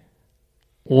there,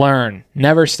 learn,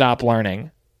 never stop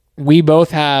learning. We both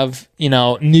have,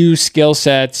 new skill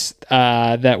sets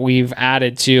that we've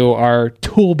added to our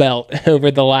tool belt over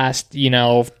the last,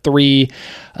 3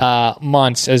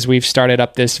 months as we've started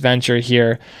up this venture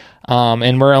here.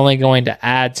 And we're only going to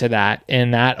add to that.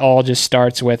 And that all just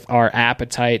starts with our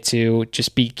appetite to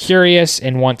just be curious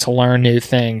and want to learn new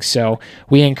things. So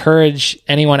we encourage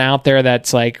anyone out there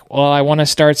that's like, well, I want to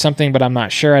start something, but I'm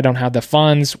not sure. I don't have the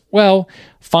funds. Well,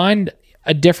 find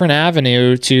a different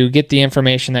avenue to get the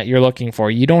information that you're looking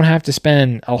for. You don't have to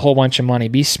spend a whole bunch of money.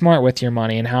 Be smart with your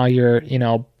money and how you're,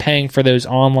 paying for those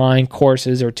online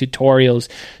courses or tutorials.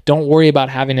 Don't worry about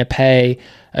having to pay,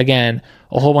 again,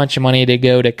 a whole bunch of money to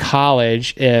go to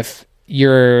college if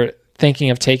you're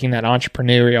thinking of taking that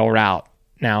entrepreneurial route.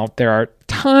 Now, there are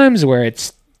times where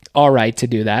it's all right to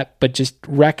do that, but just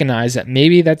recognize that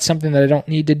maybe that's something that I don't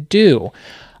need to do.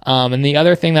 And the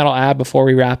other thing that I'll add before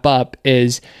we wrap up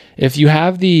is if you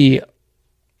have the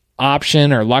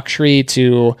option or luxury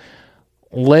to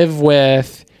live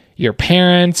with your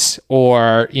parents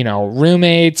or,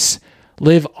 roommates,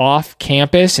 live off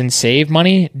campus and save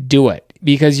money, do it,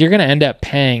 because you're going to end up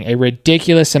paying a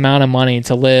ridiculous amount of money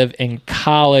to live in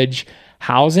college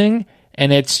housing.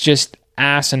 And it's just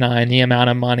asinine the amount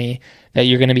of money that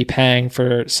you're going to be paying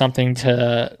for something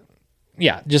to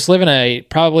just live in a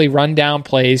probably rundown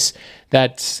place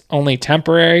that's only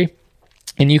temporary,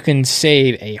 and you can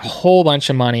save a whole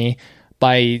bunch of money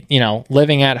by,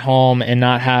 living at home and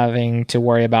not having to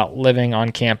worry about living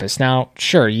on campus. Now,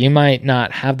 sure, you might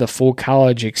not have the full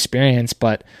college experience,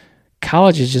 but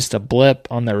college is just a blip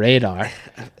on the radar.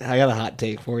 I got a hot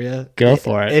take for you. Go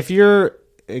for it. If you're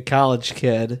a college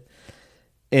kid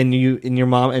and your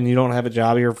mom and you don't have a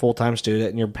job, you're a full-time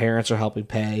student and your parents are helping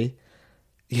pay,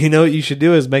 what you should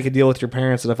do is make a deal with your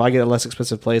parents, and if I get a less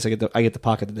expensive place, I get to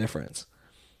pocket the difference.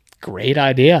 Great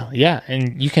idea. Yeah,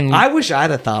 and you can. I wish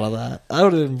I'd have thought of that. I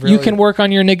would have. Really, you can work on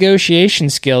your negotiation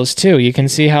skills too. You can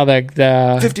see how that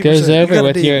goes over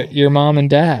with your mom and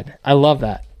dad. I love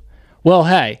that. Well,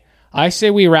 hey, I say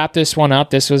we wrap this one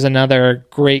up. This was another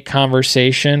great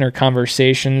conversation or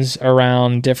conversations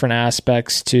around different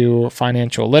aspects to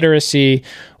financial literacy.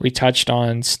 We touched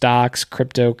on stocks,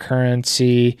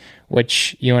 cryptocurrency,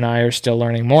 which you and I are still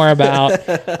learning more about,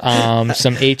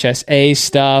 some HSA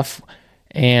stuff.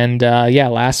 And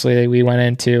lastly, we went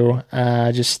into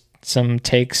just some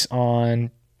takes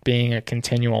on being a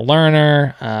continual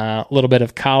learner, a little bit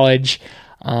of college,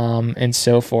 and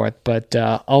so forth. But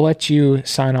I'll let you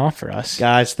sign off for us.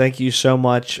 Guys, thank you so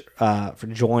much for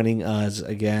joining us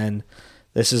again.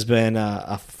 This has been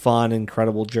a fun,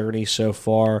 incredible journey so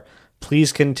far.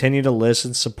 Please continue to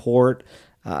listen, support,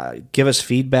 give us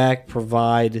feedback,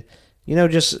 provide,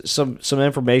 just some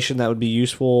information that would be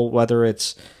useful, whether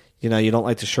it's, you don't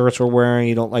like the shirts we're wearing,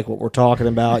 you don't like what we're talking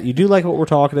about, you do like what we're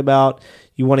talking about,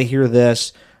 you want to hear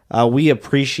this. We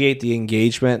appreciate the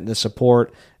engagement and the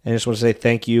support, and I just want to say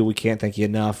thank you. We can't thank you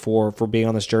enough for being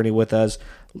on this journey with us.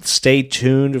 Stay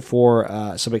tuned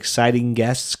for some exciting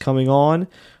guests coming on.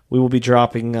 We will be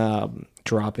dropping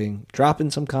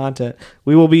some content.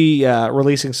 We will be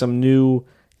releasing some new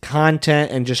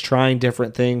content and just trying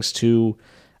different things to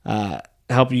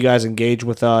help you guys engage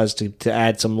with us, to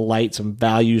add some light, some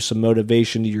value, some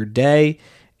motivation to your day.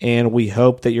 And we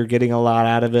hope that you're getting a lot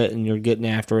out of it and you're getting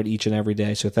after it each and every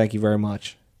day. So thank you very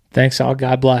much. Thanks all.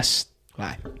 God bless.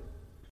 Bye.